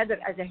together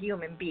as a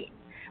human being.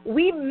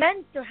 We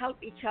meant to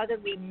help each other.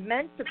 We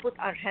meant to put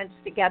our hands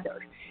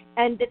together.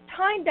 And the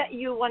time that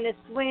you want to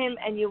swim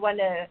and you want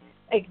to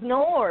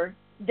ignore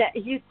that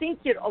you think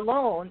you're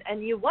alone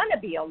and you want to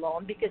be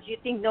alone because you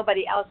think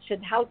nobody else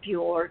should help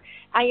you or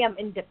I am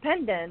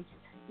independent,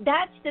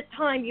 that's the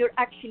time you're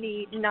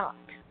actually not.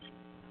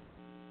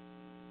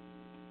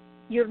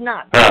 You're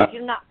not.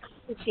 You're not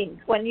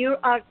fishing. When you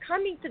are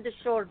coming to the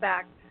shore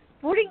back,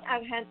 putting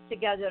our hands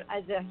together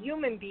as a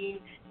human being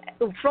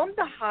from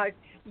the heart,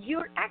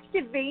 you're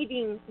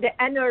activating the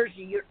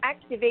energy. You're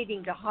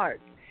activating the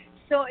heart.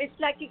 So it's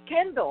like a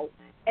candle.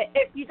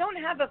 If you don't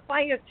have a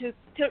fire to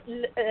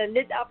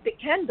lit up the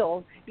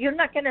candle, you're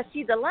not going to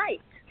see the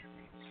light.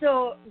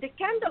 So the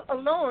candle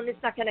alone is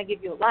not going to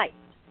give you light.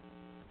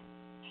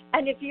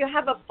 And if you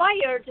have a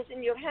fire just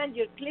in your hand,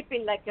 you're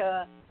clipping like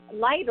a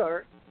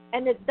lighter,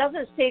 and it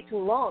doesn't stay too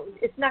long.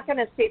 It's not going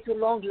to stay too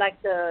long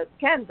like the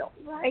candle,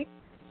 right?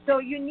 So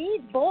you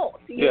need both.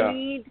 You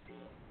need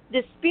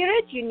the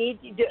spirit, you need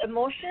the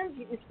emotions.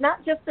 It's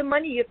not just the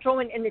money you're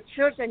throwing in the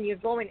church and you're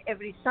going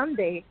every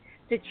Sunday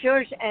to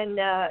church and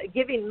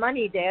giving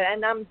money there,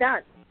 and I'm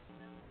done.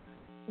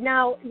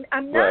 Now,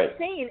 I'm not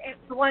saying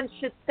everyone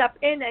should step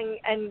in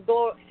and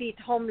go feed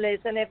homeless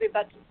and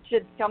everybody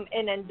should come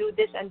in and do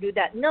this and do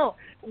that. No,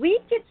 we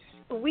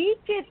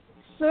could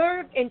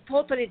serve in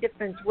totally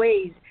different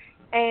ways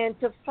and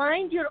to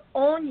find your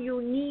own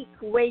unique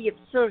way of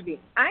serving.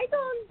 I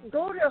don't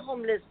go to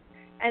homeless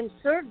and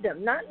serve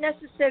them. Not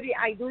necessarily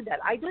I do that.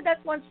 I do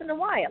that once in a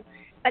while.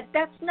 But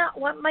that's not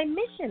what my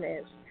mission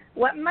is.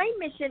 What my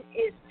mission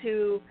is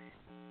to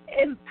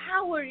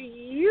empower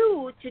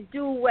you to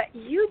do what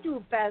you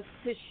do best,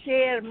 to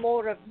share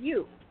more of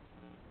you.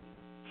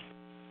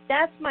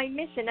 That's my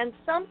mission. And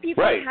some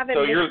people haven't.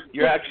 So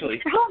you're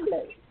actually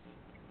homeless.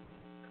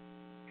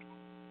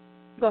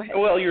 Go ahead.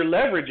 Well, you're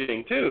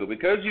leveraging too,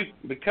 because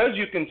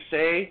you can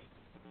say,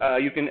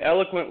 you can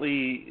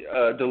eloquently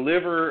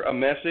deliver a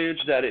message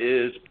that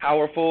is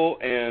powerful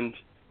and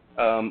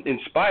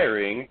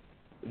inspiring.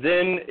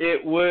 Then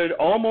it would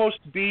almost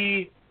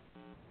be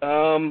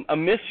a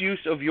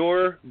misuse of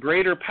your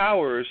greater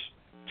powers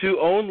to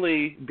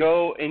only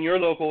go in your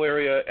local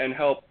area and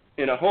help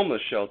in a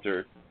homeless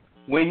shelter,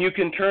 when you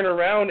can turn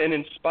around and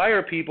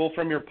inspire people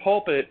from your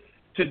pulpit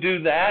to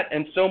do that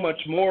and so much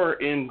more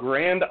in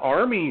grand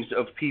armies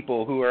of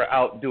people who are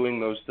out doing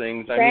those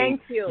things.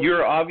 Thank you.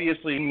 You're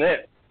obviously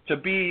meant to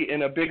be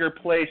in a bigger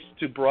place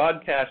to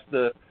broadcast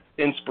the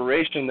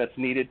inspiration that's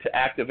needed to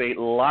activate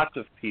lots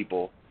of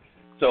people.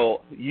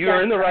 So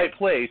you're in the right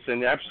place,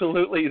 and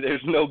absolutely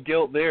there's no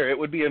guilt there. It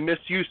would be a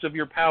misuse of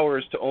your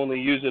powers to only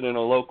use it in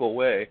a local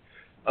way,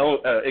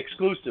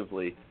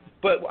 exclusively.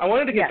 But I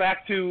wanted to get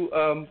back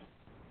to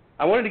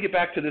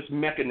this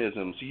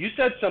mechanism. So you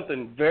said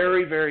something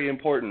very, very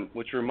important,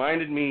 which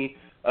reminded me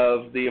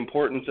of the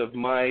importance of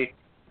my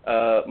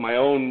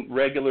own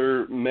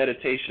regular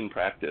meditation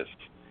practice.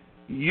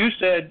 You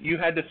said you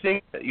had to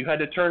think that you had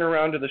to turn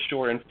around to the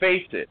shore and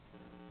face it.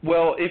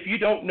 Well, if you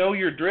don't know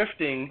you're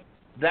drifting,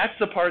 that's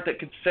the part that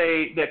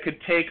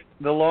could take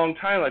the long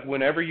time, like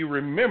whenever you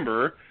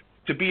remember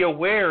to be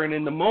aware and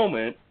in the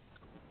moment.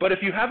 But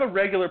if you have a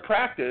regular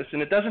practice,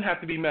 and it doesn't have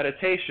to be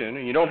meditation,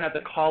 and you don't have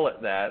to call it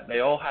that,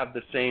 they all have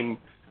the same,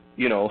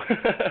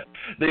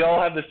 they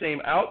all have the same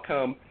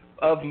outcome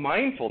of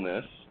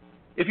mindfulness.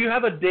 If you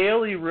have a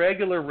daily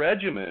regular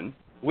regimen,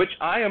 which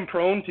I am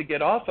prone to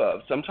get off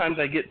of, sometimes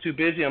I get too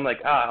busy, I'm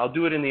like, I'll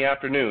do it in the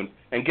afternoon.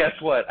 And guess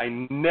what? I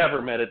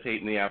never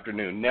meditate in the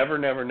afternoon. Never,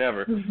 never,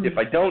 never. Mm-hmm. If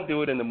I don't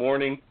do it in the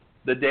morning,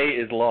 the day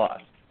is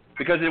lost.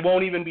 because it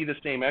won't even be the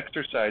same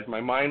exercise.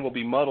 My mind will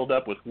be muddled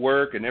up with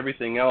work and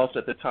everything else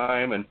at the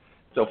time. And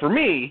so for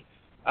me,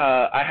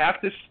 I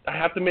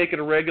have to make it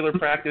a regular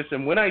practice.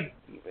 And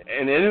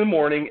in the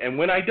morning, and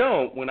when I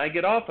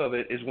get off of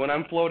it, is when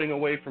I'm floating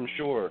away from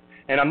shore.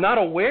 And I'm not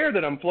aware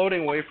that I'm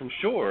floating away from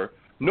shore,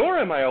 nor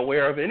am I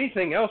aware of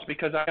anything else,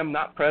 because I am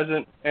not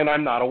present and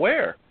I'm not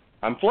aware.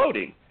 I'm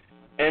floating.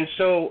 And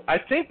so I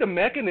think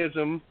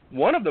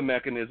one of the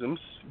mechanisms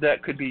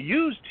that could be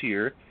used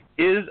here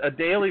is a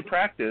daily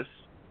practice.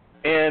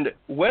 And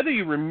whether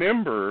you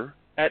remember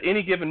at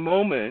any given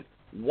moment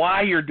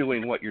why you're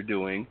doing what you're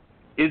doing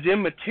is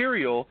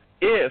immaterial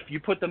if you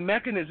put the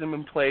mechanism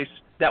in place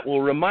that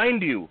will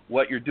remind you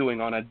what you're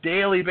doing on a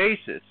daily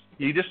basis.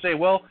 You just say,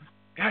 well,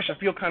 gosh, I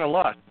feel kind of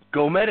lost.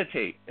 Go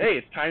meditate. Hey,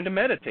 it's time to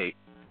meditate.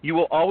 You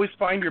will always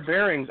find your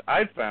bearings,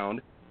 I've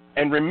found,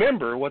 and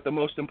remember what the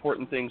most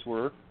important things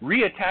were.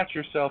 Reattach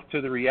yourself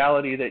to the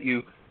reality that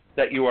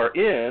you are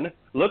in.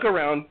 Look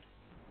around,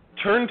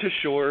 turn to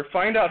shore,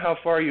 find out how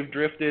far you've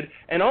drifted.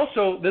 And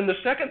also, then the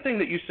second thing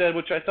that you said,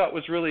 which I thought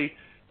was really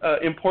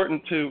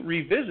important to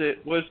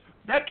revisit, was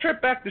that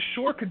trip back to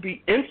shore could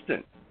be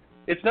instant.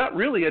 It's not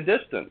really a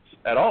distance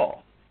at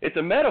all. It's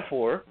a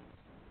metaphor,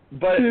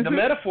 but the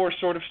metaphor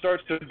sort of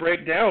starts to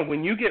break down.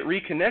 When you get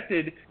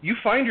reconnected, you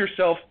find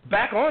yourself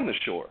back on the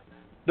shore.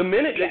 The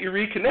minute that you're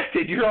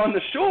reconnected, you're on the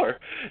shore,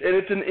 and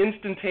it's an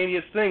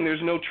instantaneous thing.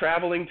 There's no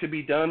traveling to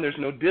be done. There's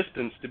no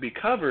distance to be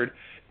covered,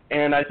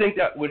 and I think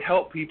that would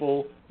help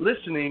people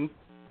listening,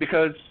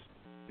 because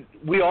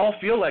we all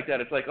feel like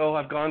that. It's like, oh,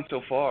 I've gone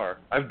so far.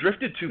 I've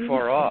drifted too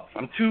far off.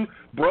 I'm too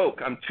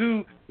broke. I'm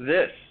too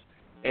this.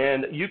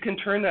 And you can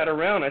turn that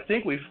around. I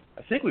think we've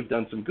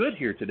done some good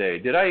here today.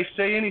 Did I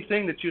say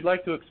anything that you'd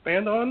like to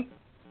expand on?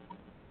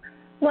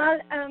 Well,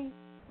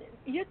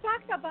 you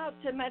talked about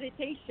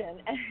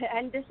meditation,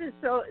 and this is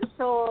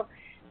so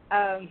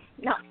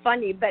not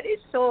funny, but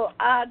it's so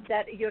odd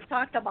that you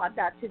talked about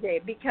that today,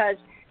 because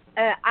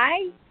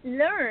I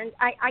learned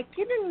I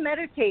couldn't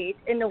meditate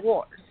in the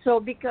war. So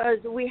because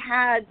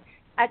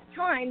at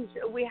times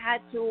we had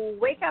to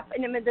wake up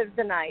in the middle of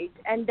the night,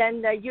 and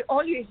then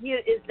all you hear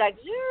is like,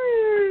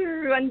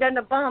 and then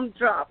a bomb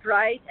drop,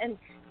 right? And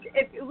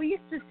we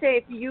used to say,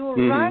 if you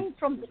run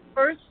from the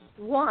first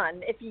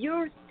one, if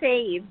you're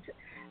saved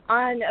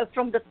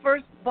from the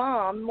first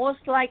bomb,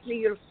 most likely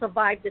you'll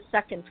survive the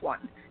second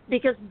one,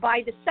 because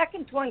by the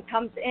second one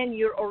comes in,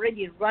 you're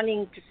already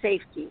running to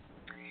safety.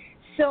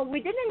 So we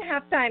didn't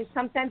have time.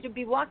 Sometimes you'd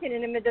be walking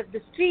in the middle of the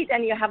street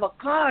and you have a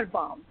car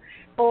bomb.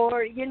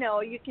 Or,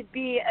 you could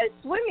be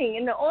swimming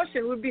in the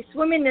ocean. We'd be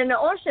swimming in the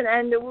ocean,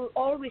 and we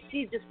always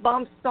see this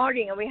bomb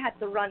starting, and we had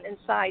to run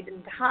inside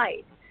and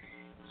hide.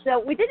 So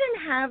we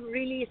didn't have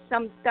really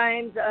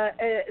sometimes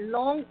a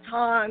long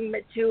time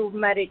to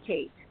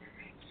meditate.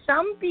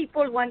 Some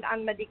people went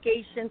on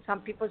medication.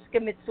 Some people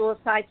commit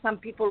suicide. Some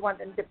people went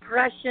in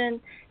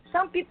depression.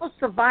 Some people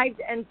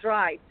survived and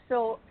thrived.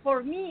 So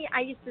for me,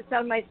 I used to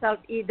tell myself,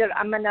 either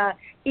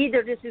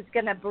this is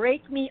gonna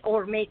break me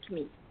or make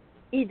me.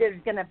 Either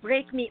it's gonna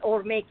break me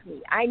or make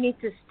me. I need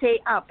to stay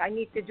up. I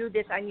need to do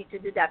this. I need to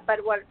do that.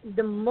 But what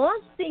the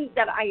most thing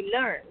that I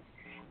learned,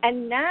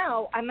 and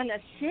now I'm gonna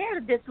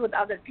share this with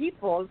other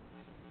people,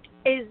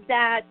 is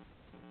that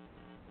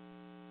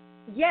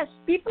yes,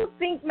 people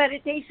think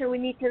meditation, we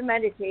need to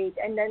meditate,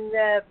 and then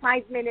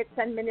 5 minutes,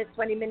 10 minutes,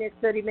 20 minutes,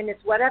 30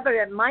 minutes, whatever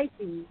it might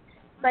be.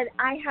 But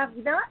I have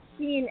not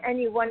seen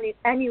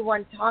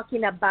anyone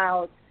talking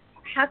about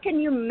how can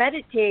you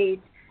meditate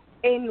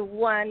in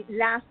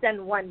less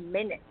than 1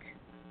 minute.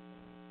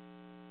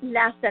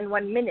 Less than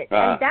 1 minute.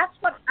 And that's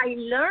what I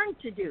learned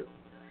to do.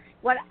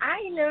 What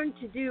I learned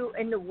to do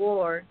in the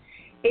war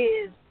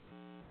is,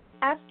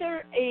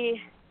 after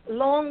a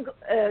long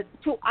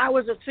 2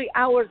 hours or 3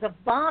 hours of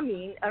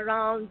bombing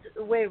around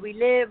where we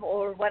live,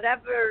 or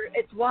whatever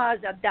it was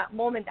at that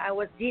moment I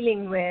was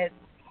dealing with,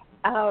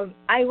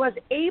 I was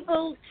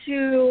able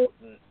to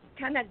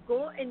kind of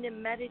go in the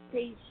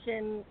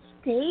meditation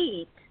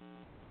state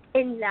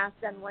in less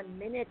than 1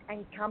 minute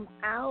and come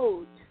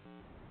out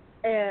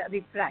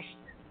refreshed.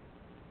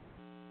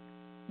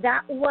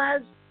 That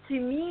was, to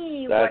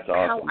me, awesome.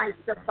 How I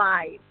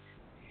survived.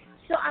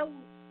 So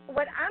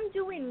what I'm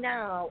doing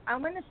now,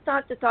 I'm going to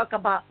start to talk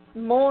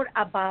more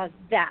about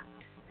that,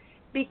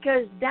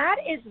 because that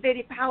is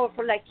very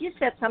powerful. Like you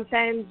said,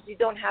 sometimes you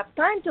don't have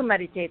time to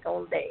meditate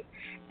all day.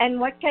 And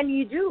what can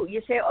you do?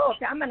 You say, oh,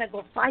 okay, I'm going to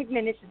go 5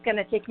 minutes. It's going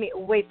to take me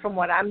away from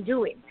what I'm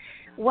doing.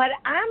 What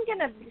I'm going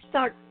to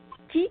start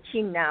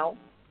teaching now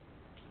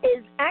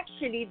is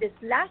actually this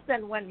less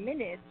than 1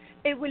 minute.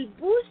 It will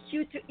boost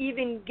you to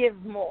even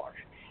give more,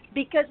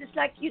 because it's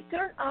like you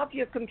turn off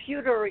your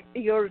computer,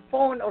 your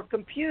phone or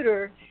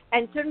computer,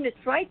 and turn it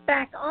right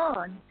back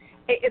on.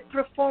 It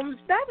performs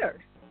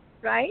better,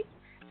 right?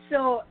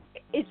 So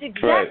it's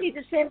exactly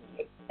the same.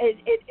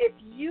 If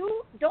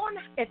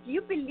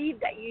you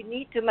believe that you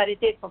need to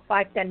meditate for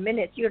 5-10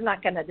 minutes, you're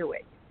not going to do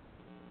it.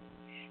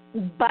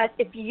 But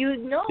if you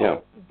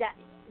know that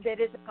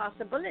there is a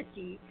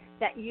possibility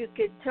that you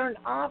could turn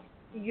off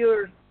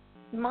your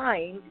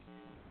mind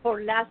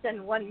for less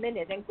than 1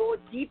 minute and go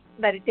deep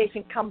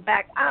meditation, come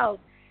back out,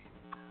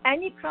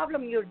 any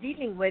problem you're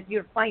dealing with,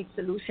 you'll find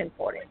solution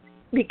for it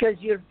because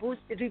you're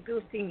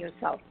reboosting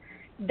yourself.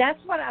 That's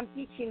what I'm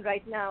teaching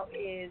right now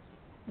is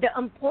the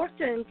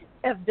importance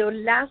of the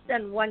less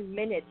than 1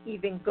 minute,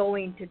 even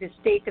going to the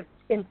state of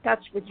in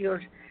touch with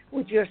your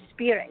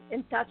spirit,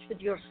 in touch with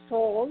your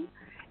soul.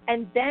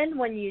 And then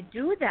when you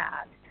do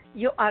that,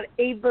 you are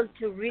able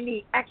to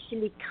really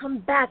actually come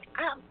back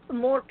up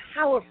more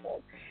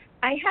powerful.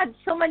 I had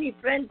so many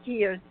friends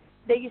here,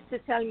 they used to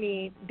tell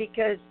me,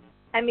 because,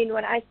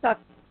 when I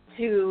started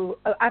to,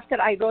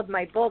 after I wrote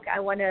my book,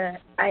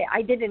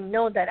 I didn't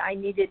know that I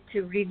needed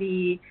to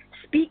really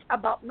speak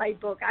about my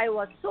book. I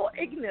was so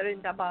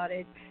ignorant about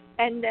it.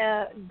 And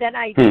then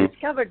I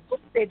discovered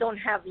books, they don't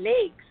have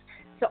legs.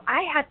 So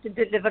I had to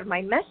deliver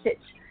my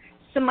message.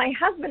 So my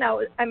husband,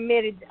 I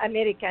married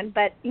American,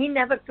 but he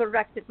never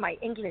corrected my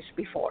English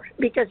before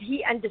because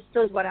he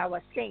understood what I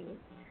was saying.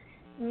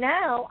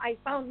 Now I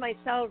found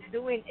myself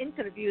doing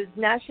interviews,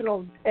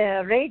 national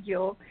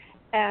radio,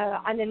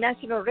 on the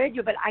national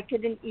radio, but I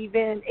couldn't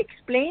even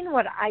explain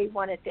what I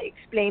wanted to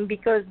explain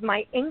because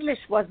my English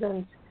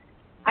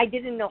I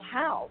didn't know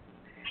how.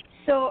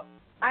 So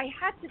I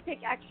had to take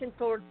action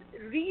towards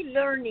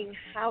relearning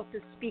how to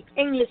speak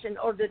English in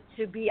order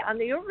to be on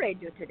your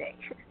radio today.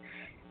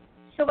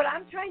 So what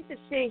I'm trying to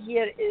say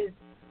here is,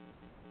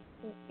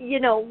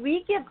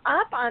 we give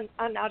up on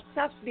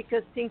ourselves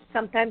because things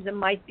sometimes it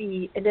might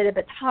be a little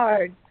bit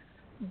hard,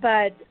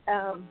 but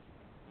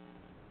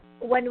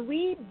when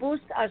we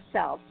boost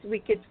ourselves, we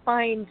could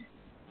find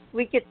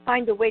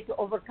a way to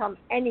overcome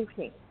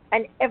anything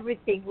and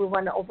everything we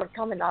want to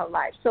overcome in our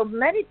lives. So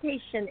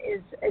meditation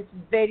is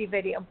very,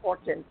 very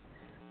important,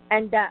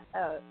 and that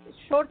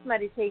short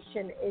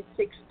meditation is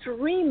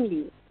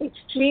extremely,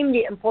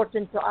 extremely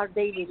important to our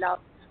daily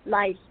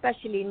life,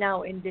 especially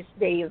now in this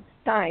day of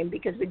time,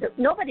 because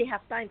nobody has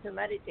time to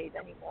meditate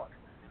anymore.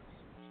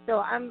 So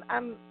I'm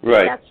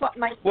right. That's what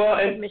my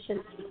mission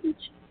is to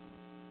teach.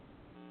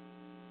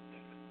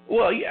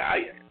 Well, yeah,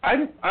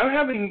 I'm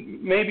having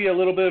maybe a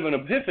little bit of an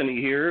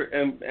epiphany here,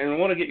 and I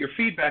want to get your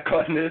feedback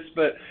on this.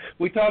 But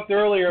we talked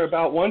earlier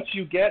about once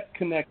you get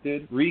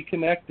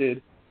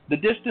reconnected, the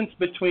distance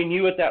between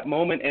you at that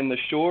moment and the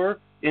shore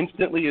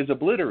instantly is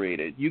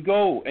obliterated. You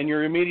go and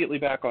you're immediately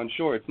back on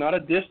shore. It's not a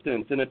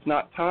distance and it's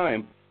not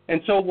time.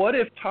 And so what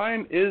if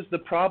time is the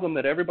problem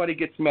that everybody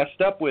gets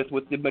messed up with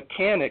the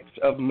mechanics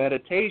of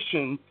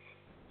meditation?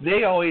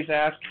 They always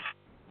ask,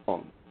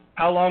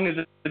 how long is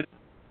it?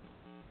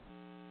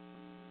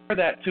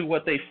 That to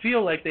what they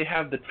feel like they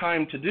have the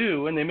time to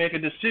do, and they make a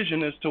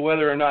decision as to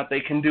whether or not they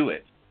can do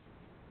it.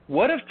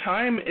 What if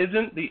time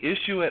isn't the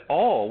issue at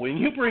all? When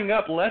you bring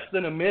up less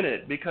than a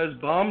minute because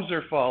bombs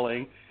are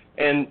falling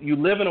and you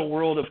live in a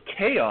world of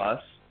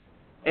chaos,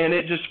 and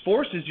it just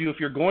forces you, if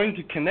you're going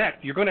to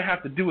connect, you're going to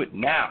have to do it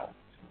now.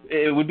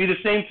 It would be the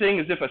same thing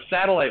as if a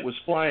satellite was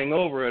flying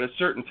over at a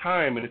certain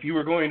time, and if you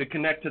were going to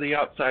connect to the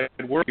outside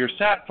world, your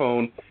sat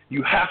phone,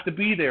 you have to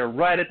be there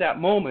right at that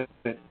moment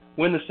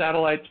when the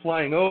satellite's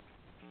flying over.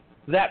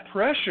 That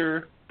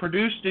pressure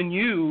produced in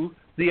you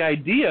the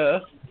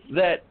idea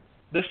that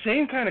the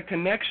same kind of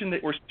connection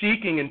that we're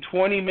seeking in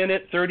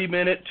 20-minute,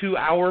 30-minute,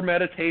 2-hour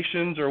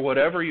meditations or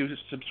whatever you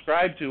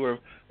subscribe to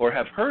or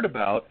have heard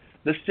about,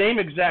 the same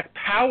exact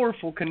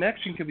powerful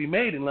connection can be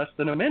made in less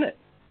than a minute.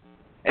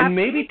 And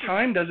maybe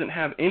time doesn't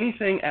have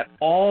anything at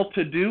all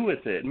to do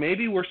with it.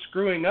 Maybe we're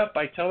screwing up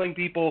by telling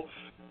people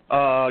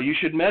you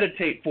should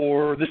meditate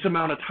for this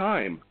amount of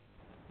time.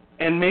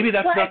 And maybe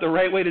that's not the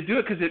right way to do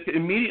it because it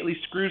immediately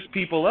screws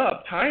people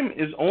up. Time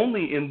is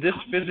only in this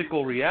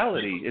physical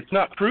reality. It's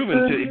not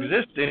proven to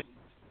exist,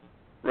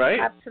 right?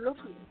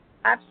 Absolutely.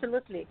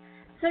 Absolutely.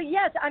 So,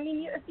 yes,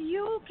 if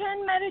you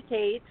can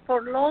meditate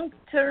for long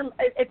term,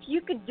 if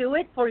you could do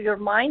it for your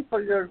mind,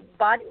 for your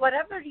body,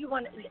 whatever you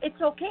want, it's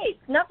okay.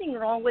 It's nothing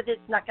wrong with it.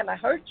 It's not going to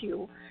hurt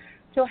you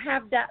to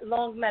have that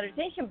long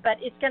meditation, but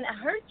it's going to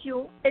hurt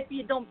you if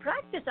you don't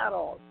practice at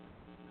all.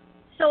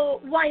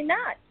 So why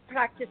not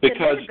practice because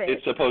a little bit?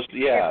 It's supposed to,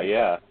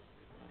 yeah.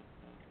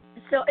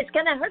 So it's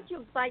going to hurt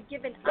you by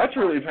giving up. That's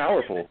really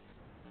powerful.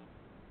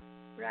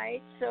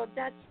 Right? So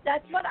that's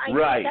what I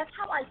right. That's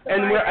how I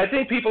feel. And I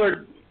think people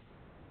are...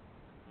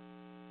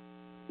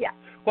 Yeah.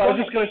 Well, I was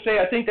just going to say,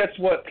 I think that's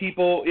what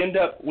people end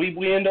up...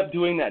 We end up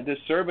doing that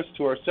disservice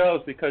to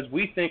ourselves because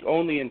we think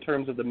only in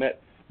terms of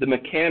the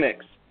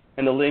mechanics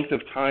and the length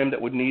of time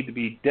that would need to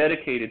be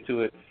dedicated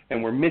to it,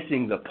 and we're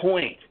missing the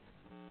point.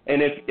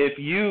 And if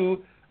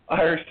you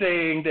are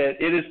saying that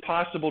it is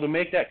possible to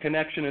make that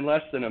connection in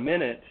less than a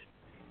minute,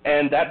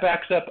 and that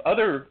backs up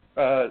other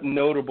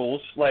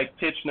notables like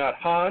Thich Nhat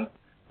Hanh,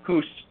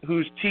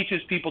 who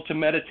teaches people to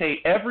meditate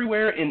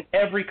everywhere in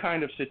every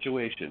kind of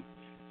situation.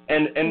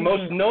 And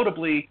most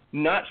notably,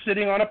 not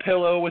sitting on a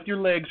pillow with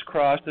your legs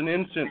crossed and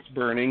incense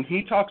burning.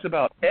 He talks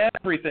about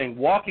everything,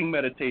 walking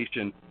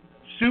meditation,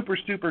 super,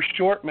 super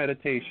short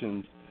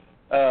meditations,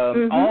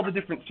 all the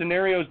different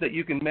scenarios that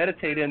you can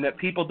meditate in that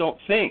people don't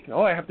think,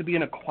 I have to be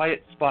in a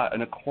quiet spot,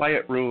 in a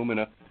quiet room,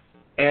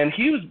 And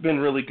he's been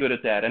really good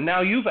at that. And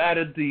now you've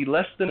added the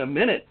less than a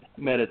minute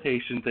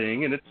meditation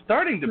thing, and it's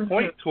starting to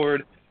point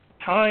toward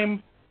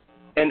time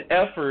and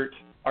effort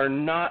are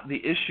not the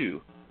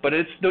issue. But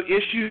it's the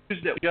issues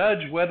that we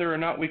judge whether or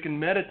not we can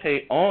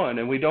meditate on,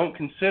 and we don't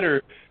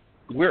consider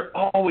we're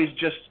always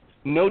just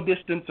no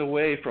distance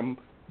away from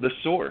the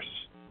source.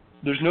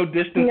 There's no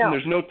distance and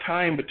there's no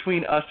time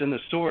between us and the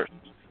source.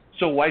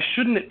 So why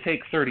shouldn't it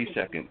take 30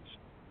 seconds?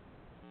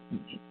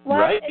 Well,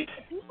 right?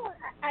 People,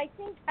 I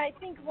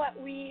think what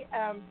we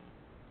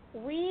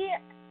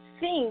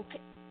think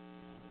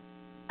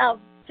of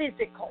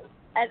physical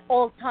at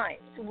all times.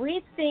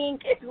 We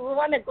think if we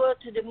want to go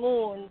to the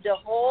moon, the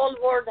whole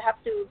world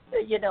have to,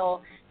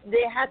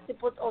 they have to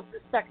put all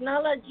this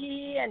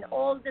technology and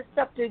all this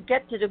stuff to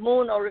get to the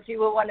moon, or if we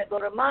want to go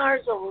to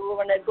Mars, or we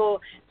want to go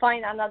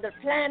find another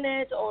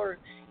planet, or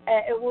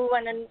we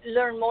want to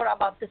learn more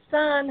about the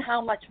sun,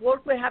 how much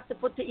work we have to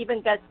put to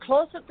even get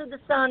closer to the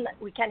sun.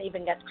 We can't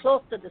even get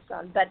close to the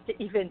sun, but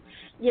to even,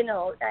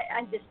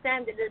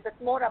 understand a little bit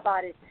more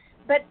about it.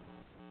 But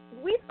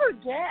we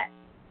forget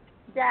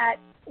that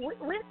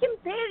we're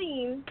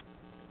comparing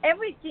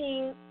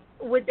everything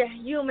with the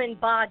human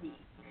body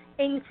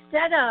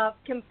instead of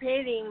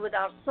comparing with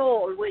our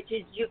soul, which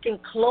is you can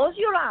close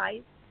your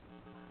eyes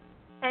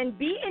and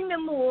be in the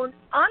moon,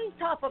 on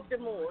top of the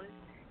moon,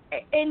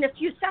 in a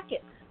few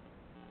seconds.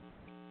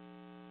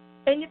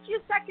 In a few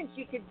seconds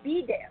you could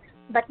be there,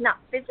 but not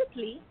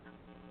physically.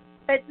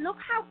 But look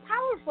how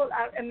powerful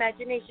our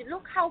imagination,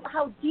 look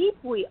how deep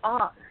we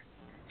are,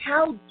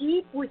 how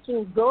deep we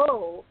can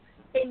go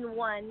in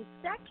 1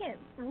 second.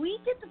 We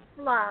get to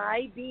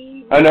fly,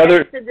 be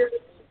another, to the,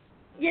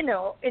 in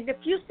a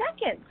few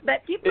seconds.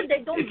 But people,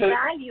 they don't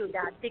value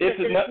that because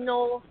there's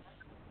no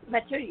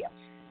material.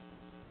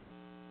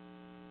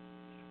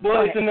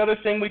 Well, it's another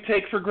thing we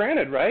take for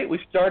granted, right? We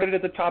started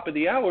at the top of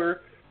the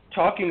hour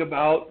talking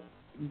about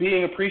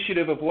being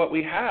appreciative of what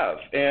we have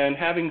and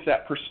having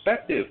that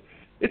perspective.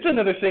 It's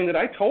another thing that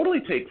I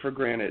totally take for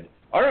granted.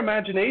 Our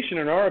imagination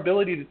and our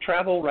ability to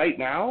travel right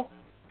now,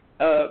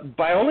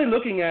 by only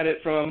looking at it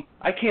from,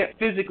 I can't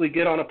physically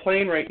get on a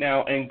plane right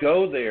now and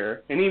go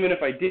there, and even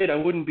if I did, I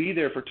wouldn't be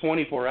there for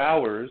 24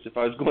 hours if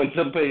I was going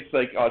someplace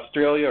like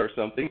Australia or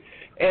something.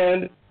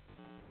 And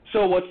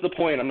so what's the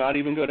point? I'm not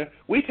even going to.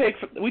 We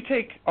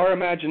take our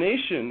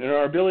imagination and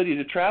our ability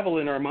to travel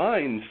in our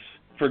minds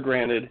for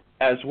granted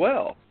as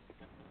well,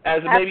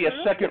 as maybe a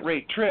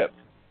second-rate trip.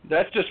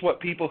 That's just what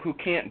people who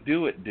can't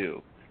do it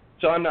do.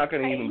 So I'm not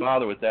going to even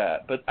bother with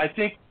that. But I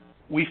think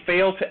we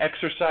fail to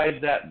exercise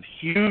that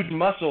huge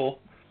muscle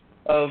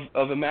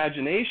of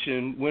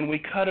imagination when we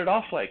cut it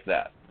off like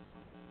that.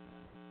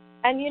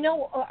 And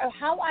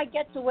how I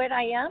get to where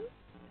I am?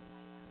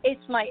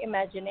 It's my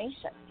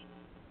imagination.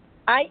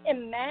 I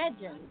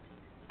imagined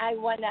I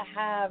want to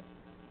have,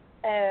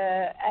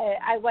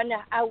 I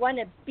want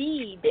to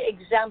be the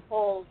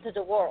example to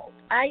the world.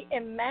 I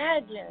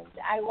imagined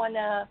I want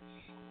to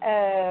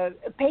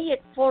pay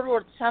it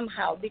forward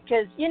somehow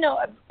because,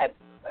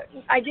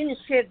 I didn't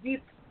share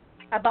deep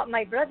about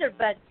my brother,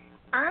 but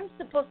I'm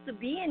supposed to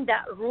be in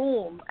that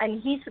room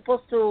and he's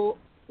supposed to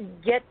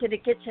get to the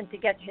kitchen to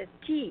get his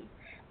tea.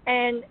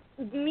 And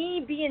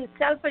me being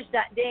selfish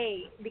that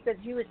day because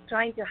he was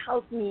trying to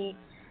help me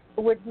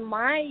with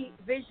my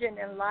vision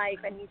in life,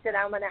 and he said,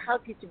 I'm going to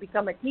help you to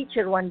become a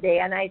teacher one day.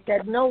 And I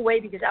said, no way,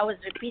 because I was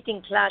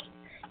repeating class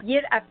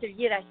year after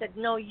year. I said,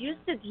 no, you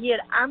sit here,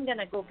 I'm going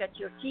to go get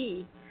your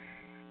tea.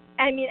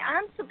 I mean,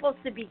 I'm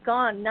supposed to be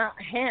gone, not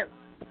him.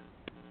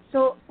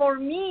 So for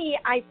me,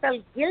 I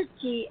felt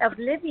guilty of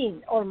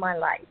living all my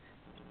life.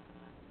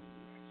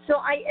 So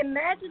I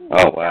imagined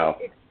myself,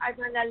 if I'm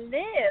going to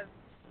live,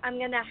 I'm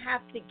going to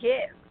have to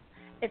give.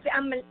 If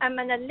I'm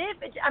going to live,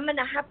 I'm going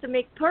to have to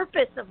make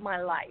purpose of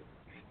my life.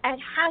 It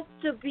has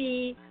to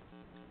be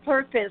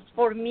purpose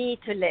for me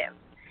to live.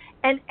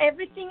 And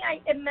everything I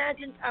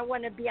imagined I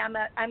want to be, I'm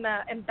an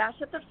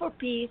ambassador for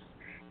peace.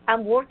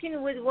 I'm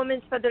working with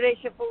Women's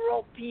Federation for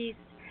World Peace.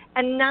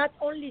 And not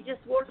only just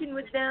working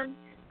with them,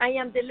 I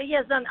am the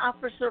liaison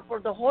officer for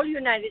the whole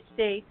United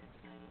States.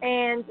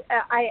 And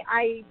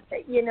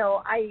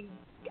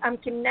I'm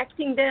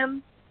connecting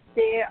them.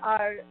 They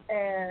are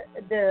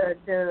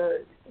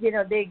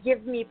they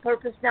give me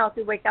purpose now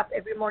to wake up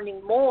every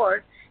morning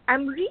more.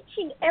 I'm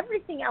reaching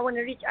everything I want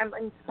to reach. I'm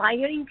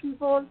inspiring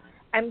people.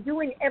 I'm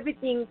doing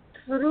everything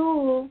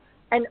through,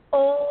 and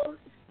all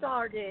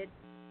started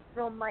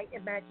from my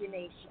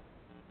imagination.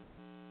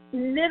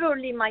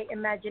 Literally my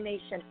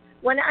imagination.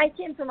 When I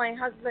came to my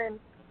husband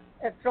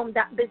from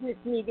that business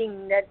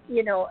meeting that,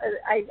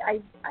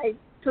 I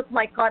took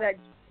my car,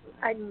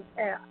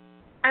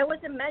 I was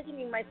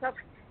imagining myself,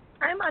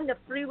 I'm on the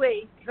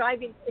freeway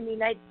driving in the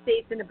United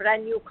States in a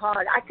brand new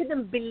car. I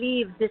couldn't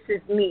believe this is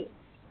me.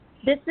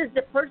 This is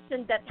the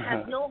person that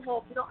has no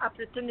hope, no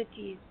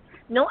opportunities,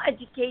 no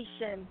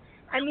education.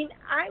 I mean,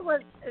 I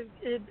was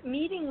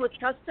meeting with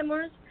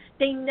customers.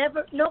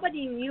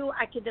 Nobody knew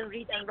I couldn't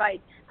read and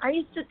write. I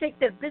used to take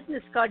their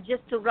business card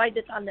just to write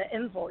it on the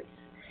invoice.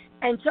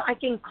 And so I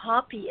can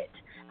copy it.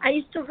 I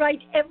used to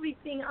write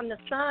everything on the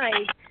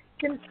side,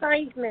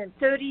 consignment,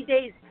 30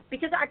 days,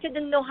 because I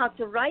didn't know how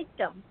to write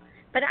them,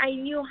 but I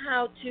knew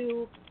how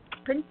to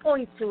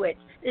pinpoint to it.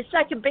 It's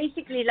like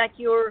basically like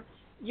you're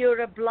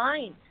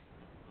blind,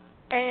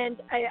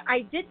 and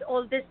I did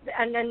all this,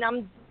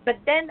 but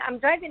then I'm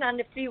driving on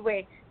the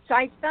freeway, so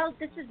I felt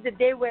this is the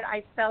day where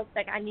I felt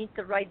like I need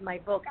to write my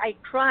book. I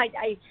cried.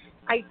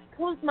 I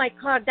pulled my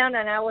car down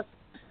and I was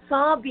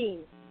sobbing,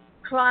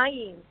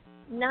 crying,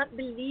 not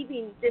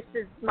believing this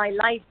is my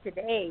life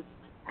today.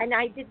 And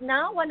I did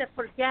not want to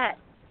forget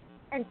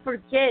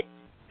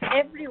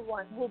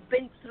everyone who's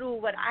been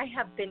through what I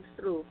have been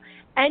through.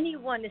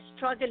 Anyone is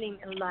struggling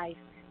in life,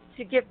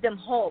 to give them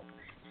hope.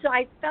 So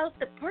I felt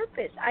the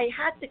purpose. I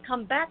had to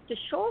come back to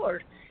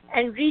shore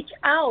and reach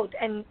out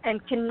and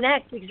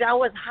connect, because I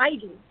was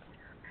hiding.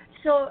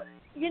 So,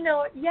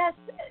 yes,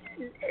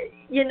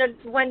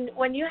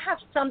 when you have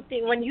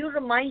something, when you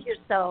remind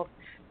yourself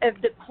of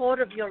the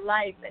core of your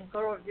life and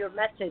core of your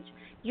message,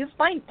 you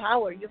find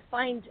power, you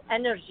find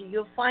energy,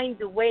 you find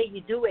the way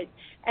you do it.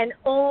 And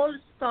all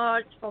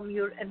starts from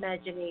your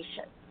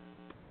imagination.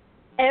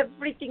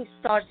 Everything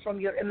starts from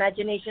your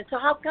imagination. So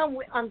how come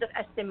we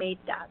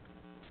underestimate that?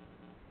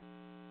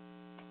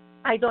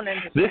 I don't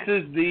understand. This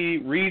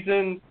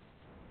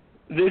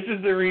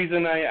is the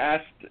reason I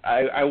asked.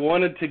 I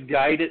wanted to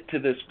guide it to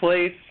this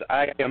place.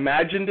 I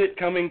imagined it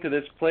coming to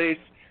this place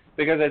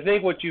because I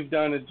think what you've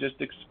done is just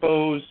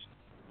expose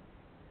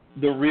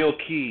the real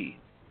key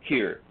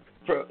here.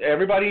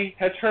 Everybody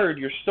has heard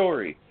your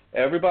story.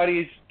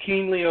 Everybody's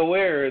keenly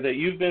aware that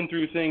you've been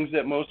through things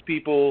that most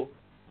people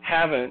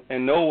haven't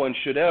and no one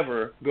should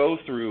ever go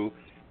through.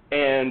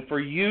 And for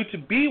you to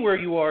be where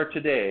you are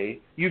today,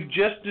 you've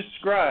just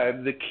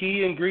described the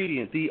key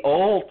ingredient, the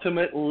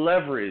ultimate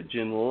leverage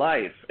in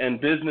life and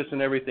business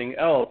and everything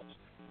else.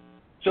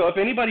 So if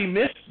anybody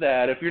missed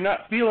that, if you're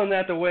not feeling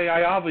that the way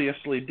I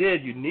obviously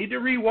did, you need to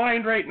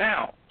rewind right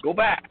now. Go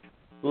back.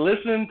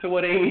 Listen to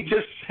what Aimmee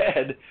just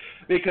said,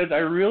 because I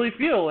really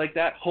feel like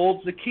that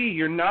holds the key.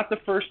 You're not the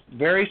first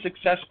very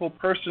successful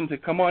person to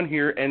come on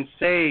here and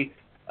say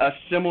a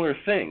similar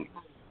thing.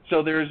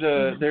 So there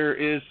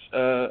is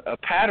a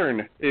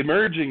pattern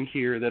emerging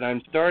here that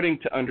I'm starting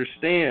to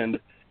understand,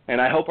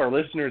 and I hope our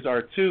listeners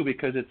are too,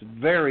 because it's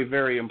very,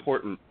 very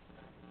important.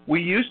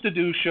 We used to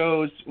do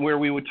shows where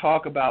we would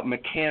talk about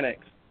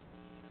mechanics,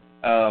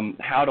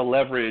 how to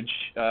leverage,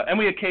 and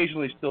we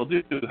occasionally still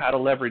do, how to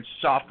leverage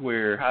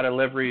software, how to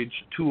leverage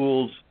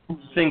tools,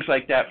 things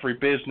like that for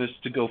business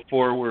to go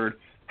forward,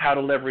 how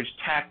to leverage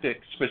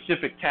tactics,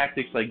 specific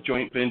tactics like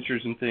joint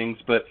ventures and things.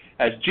 But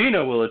as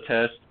Gina will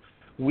attest,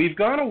 we've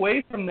gone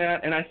away from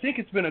that, and I think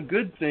it's been a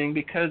good thing,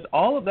 because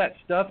all of that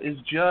stuff is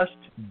just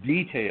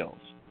details.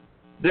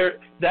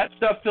 That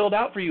stuff filled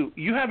out for you.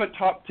 You haven't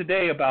talked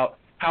today about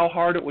how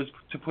hard it was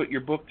to put your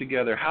book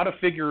together, how to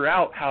figure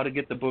out how to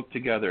get the book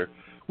together.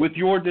 With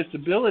your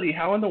disability,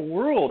 how in the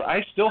world?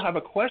 I still have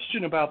a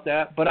question about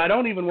that, but I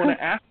don't even want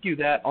to ask you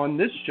that on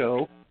this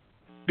show,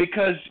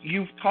 because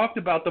you've talked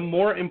about the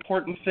more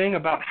important thing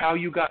about how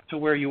you got to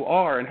where you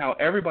are and how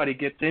everybody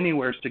gets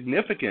anywhere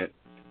significant.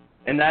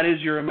 And that is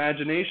your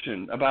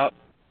imagination, about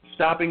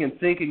stopping and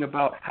thinking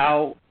about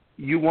how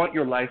you want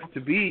your life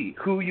to be,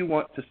 who you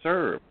want to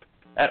serve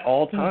at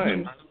all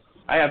times.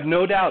 I have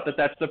no doubt that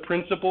that's the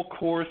principal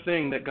core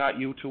thing that got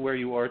you to where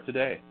you are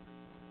today.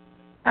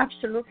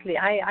 Absolutely.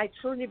 I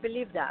truly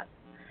believe that.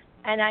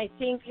 And I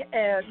think,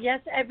 yes,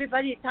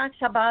 everybody talks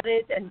about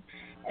it, and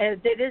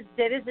there is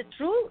a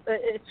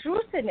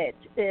truth in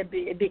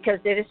it, because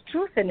there is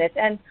truth in it.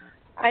 And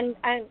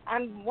I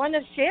want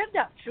to share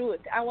that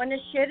truth. I want to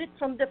share it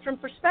from different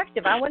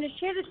perspective. I want to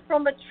share it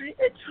from a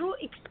true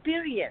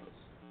experience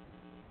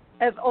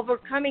of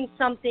overcoming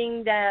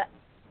something that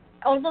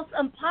almost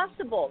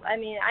impossible. I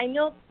mean, I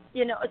know,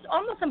 it's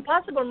almost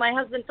impossible. My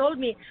husband told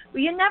me,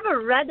 well, you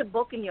never read a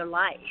book in your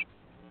life.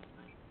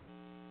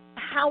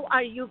 How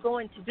are you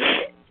going to do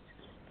this?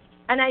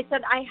 And I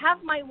said, I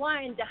have my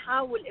why, and the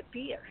how will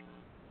appear.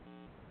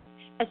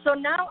 And so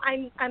now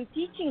I'm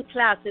teaching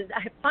classes.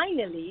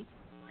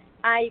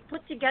 I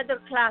put together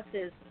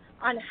classes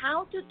on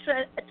how to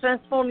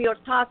transform your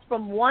thoughts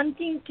from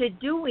wanting to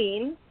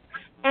doing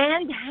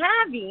and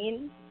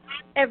having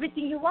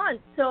everything you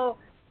want. So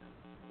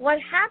what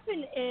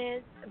happened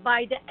is,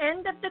 by the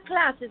end of the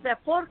classes, there are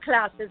 4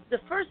 classes. The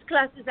first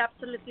class is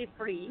absolutely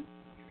free.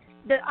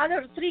 The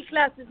other 3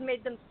 classes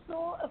made them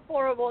so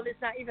affordable, it's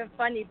not even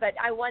funny, but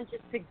I want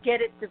just to get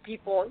it to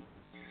people.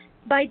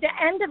 By the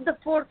end of the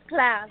 4th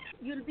class,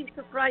 you'll be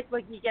surprised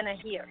what you're going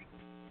to hear.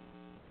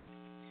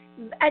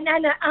 And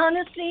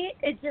honestly,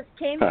 it just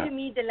came to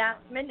me the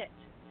last minute.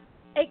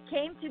 It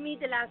came to me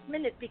the last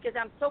minute because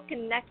I'm so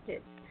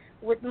connected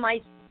with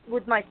my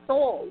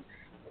soul.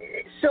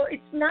 So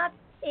it's not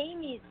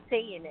Aimmee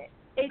saying it.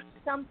 It's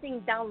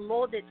something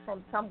downloaded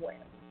from somewhere.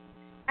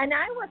 And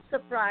I was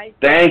surprised.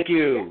 Thank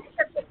you.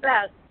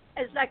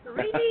 It's like,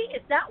 really?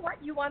 Is that what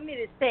you want me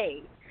to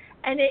say?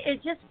 And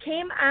it just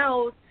came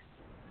out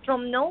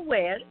from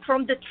nowhere,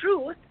 from the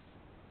truth.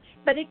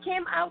 But it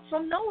came out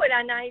from nowhere,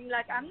 and I'm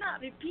like, I'm not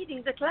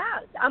repeating the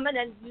class. I'm going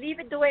to leave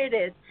it the way it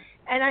is.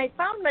 And I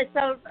found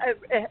myself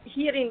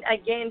hearing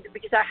again,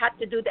 because I had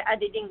to do the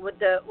editing with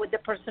the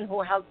person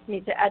who helped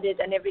me to edit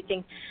and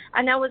everything.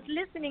 And I was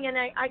listening, and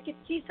I could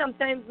see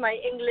sometimes my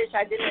English,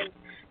 I didn't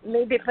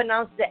maybe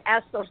pronounce the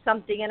S or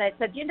something. And I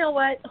said, you know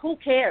what? Who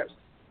cares?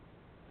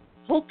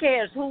 Who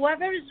cares?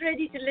 Whoever is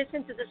ready to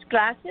listen to these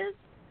classes,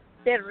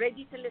 they're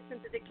ready to listen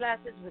to the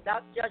classes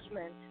without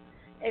judgment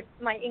if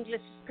my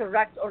English is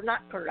correct or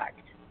not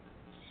correct.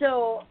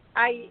 So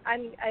they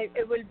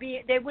will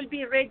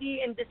be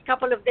ready in this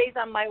couple of days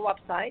on my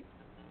website.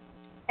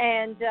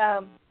 And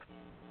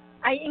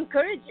I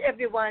encourage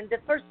everyone, the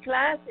first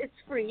class is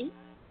free,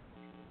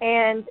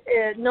 and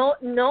no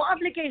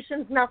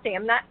obligations, nothing.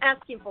 I'm not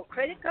asking for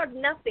credit card,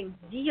 nothing,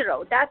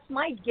 zero. That's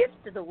my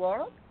gift to the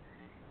world.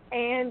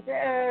 And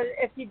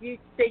if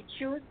they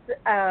choose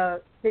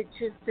to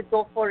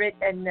go for it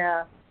and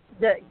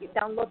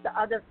download the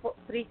other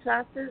 3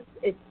 classes,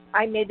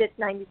 I made it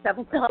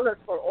 $97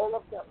 for all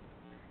of them.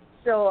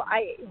 So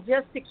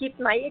just to keep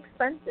my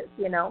expenses,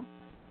 you know.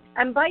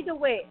 And by the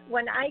way,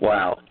 when I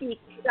go to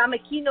speak, I'm a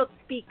keynote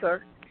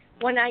speaker.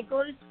 When I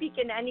go to speak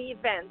in any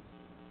event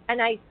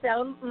and I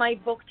sell my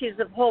book, Tears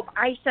of Hope,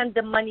 I send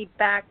the money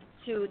back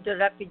to the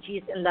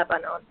refugees in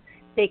Lebanon.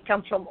 They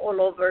come from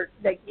all over,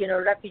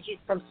 refugees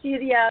from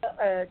Syria,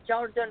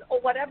 Jordan,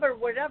 or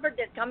wherever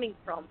they're coming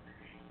from.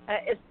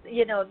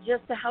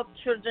 Just to help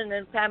children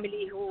and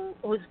family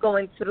who's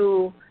going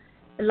through,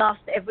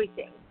 lost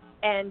everything.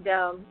 And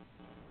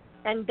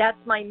that's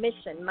my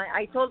mission.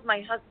 I told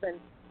my husband,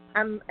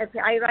 if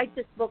I write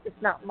this book,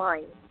 it's not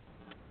mine.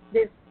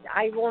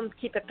 I won't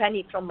keep a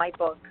penny from my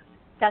book.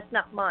 That's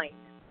not mine.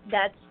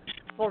 That's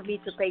for me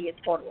to pay it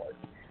forward.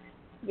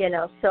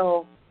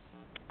 So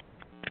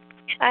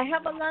I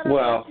have a lot of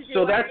work to do.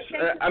 So that's,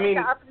 the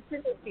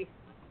opportunity.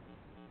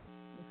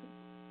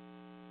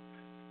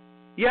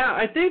 Yeah,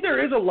 I think there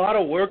is a lot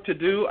of work to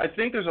do. I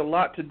think there's a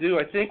lot to do.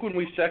 I think when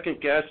we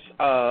second guess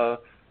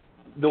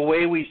the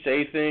way we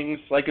say things,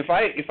 like if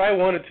I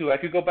wanted to, I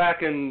could go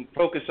back and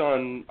focus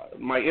on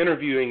my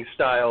interviewing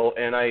style,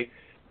 and I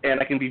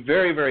can be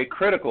very, very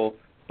critical.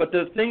 But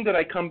the thing that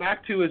I come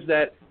back to is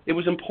that it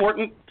was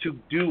important to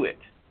do it.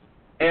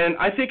 And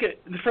I think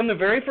from the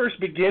very first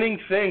beginning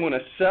thing, when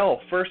a cell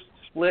first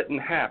split in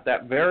half,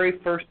 that very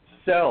first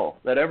cell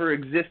that ever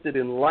existed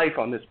in life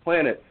on this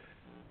planet,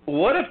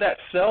 what if that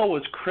cell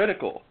was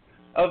critical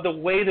of the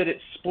way that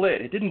it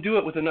split? It didn't do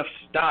it with enough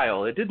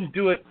style. It didn't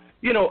do it,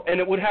 and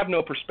it would have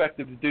no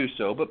perspective to do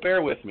so, but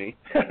bear with me.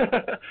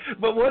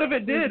 But what if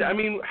it did? I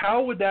mean,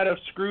 how would that have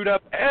screwed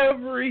up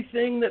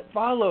everything that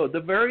followed?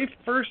 The very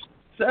first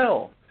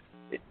cell,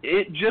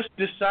 it just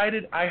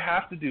decided, I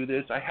have to do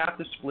this. I have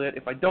to split.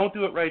 If I don't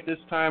do it right this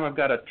time, I've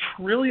got a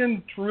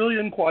trillion,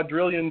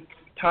 quadrillion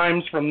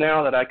times from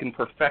now that I can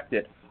perfect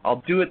it.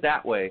 I'll do it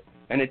that way.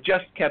 And it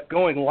just kept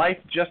going. Life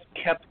just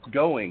kept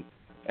going.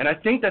 And I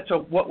think that's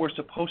what we're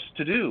supposed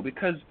to do,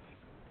 because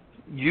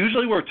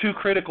usually we're too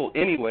critical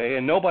anyway,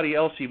 and nobody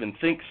else even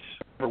thinks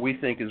what we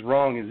think is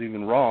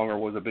even wrong or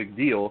was a big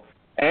deal.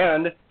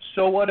 And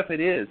so what if it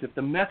is? If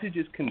the message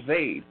is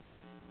conveyed,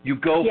 you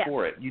go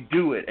for it. You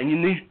do it. And you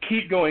need to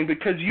keep going,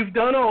 because you've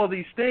done all of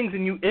these things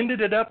and you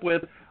ended it up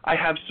with, I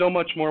have so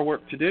much more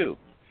work to do,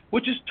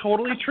 which is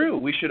totally true.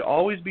 We should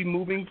always be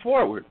moving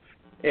forward.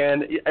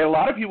 And a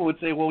lot of people would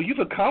say, well, you've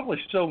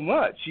accomplished so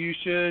much, you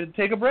should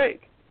take a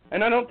break.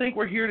 And I don't think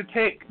we're here to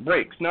take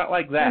breaks, not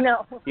like that.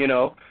 No.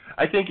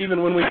 I think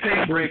even when we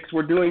take breaks,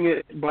 we're doing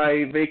it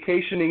by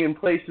vacationing in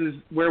places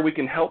where we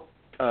can help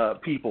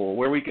people,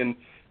 where we can,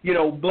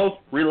 both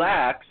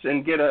relax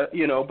and get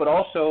but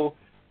also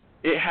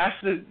it has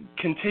to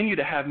continue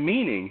to have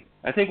meaning.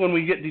 I think when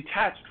we get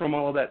detached from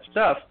all of that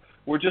stuff,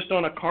 we're just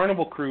on a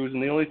carnival cruise,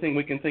 and the only thing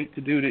we can think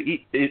to do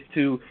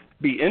to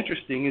be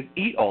interesting is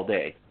eat all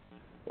day,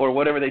 or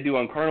whatever they do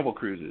on carnival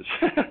cruises.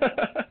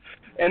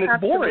 And it's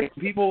boring.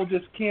 People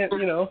just can't,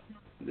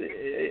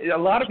 a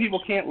lot of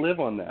people can't live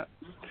on that.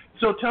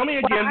 So tell me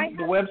again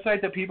the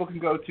website that people can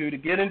go to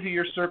get into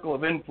your circle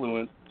of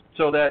influence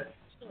so that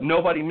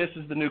nobody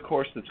misses the new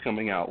course that's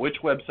coming out. Which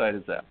website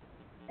is that?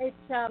 It's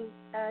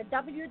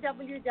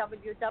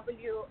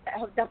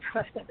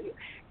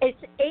It's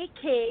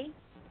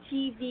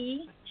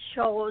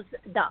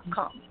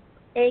aktvshows.com.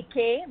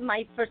 AK,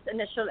 my first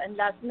initial and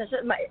last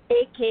initial, my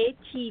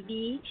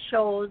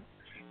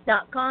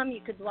aktvshows.com.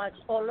 You could watch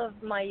all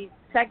of my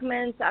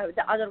segments,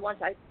 the other ones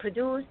I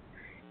produce,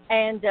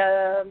 and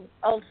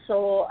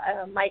also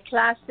my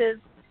classes,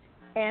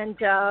 and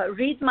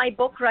read my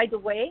book right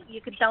away.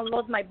 You could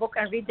download my book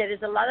and read. There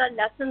is a lot of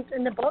lessons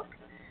in the book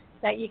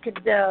that you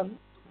could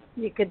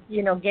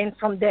gain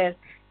from there.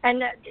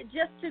 And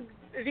just to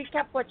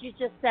recap what you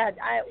just said,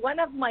 one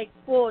of my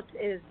quotes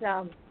is,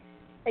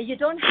 you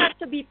don't have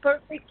to be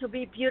perfect to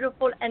be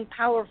beautiful and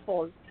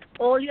powerful.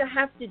 All you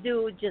have to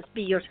do is just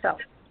be yourself.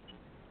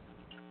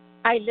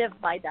 I live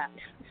by that.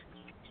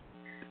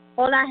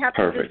 All I have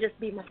to do is just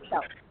be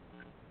myself.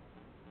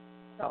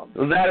 So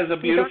well, that is a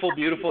beautiful,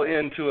 beautiful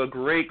end to a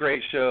great,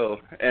 great show.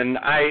 And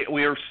I'm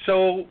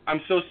so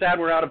sad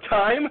we're out of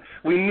time.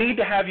 We need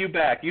to have you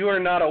back. You are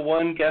not a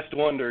one guest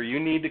wonder. You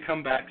need to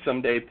come back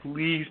someday,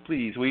 please,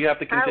 please. We have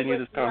to continue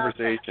this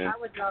conversation. I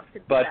would love to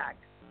be back.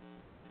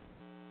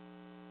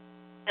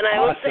 And I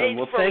will say,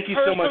 well, thank you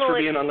so much for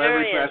being on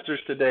Leverage Masters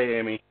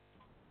today, Aimmee.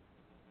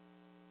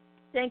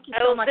 Thank you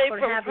so much for having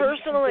me. I will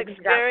say from personal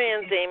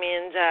experience, Aimmee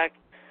and Jack,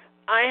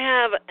 I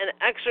have an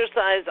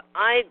exercise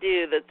I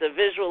do that's a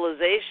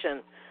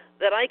visualization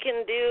that I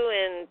can do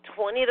in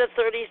 20 to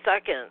 30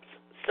 seconds.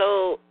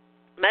 So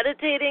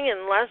meditating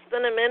in less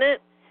than a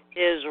minute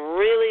is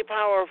really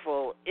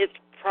powerful. It's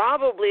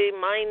probably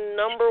my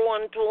number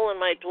one tool in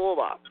my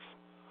toolbox.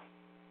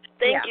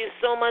 Thank you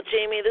so much,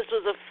 Aimmee. This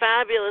was a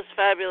fabulous,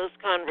 fabulous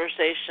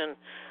conversation.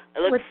 I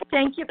look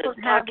forward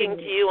to talking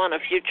to you on a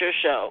future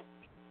show.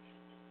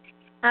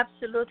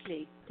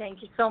 Absolutely.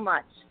 Thank you so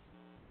much.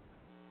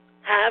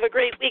 Have a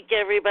great week,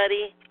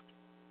 everybody.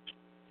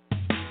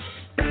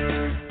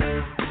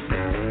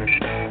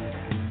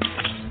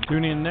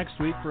 Tune in next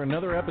week for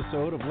another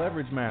episode of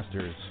Leverage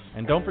Masters.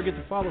 And don't forget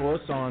to follow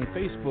us on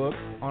Facebook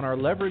on our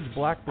Leverage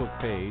Black Book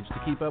page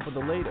to keep up with the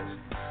latest.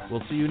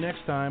 We'll see you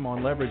next time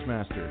on Leverage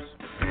Masters.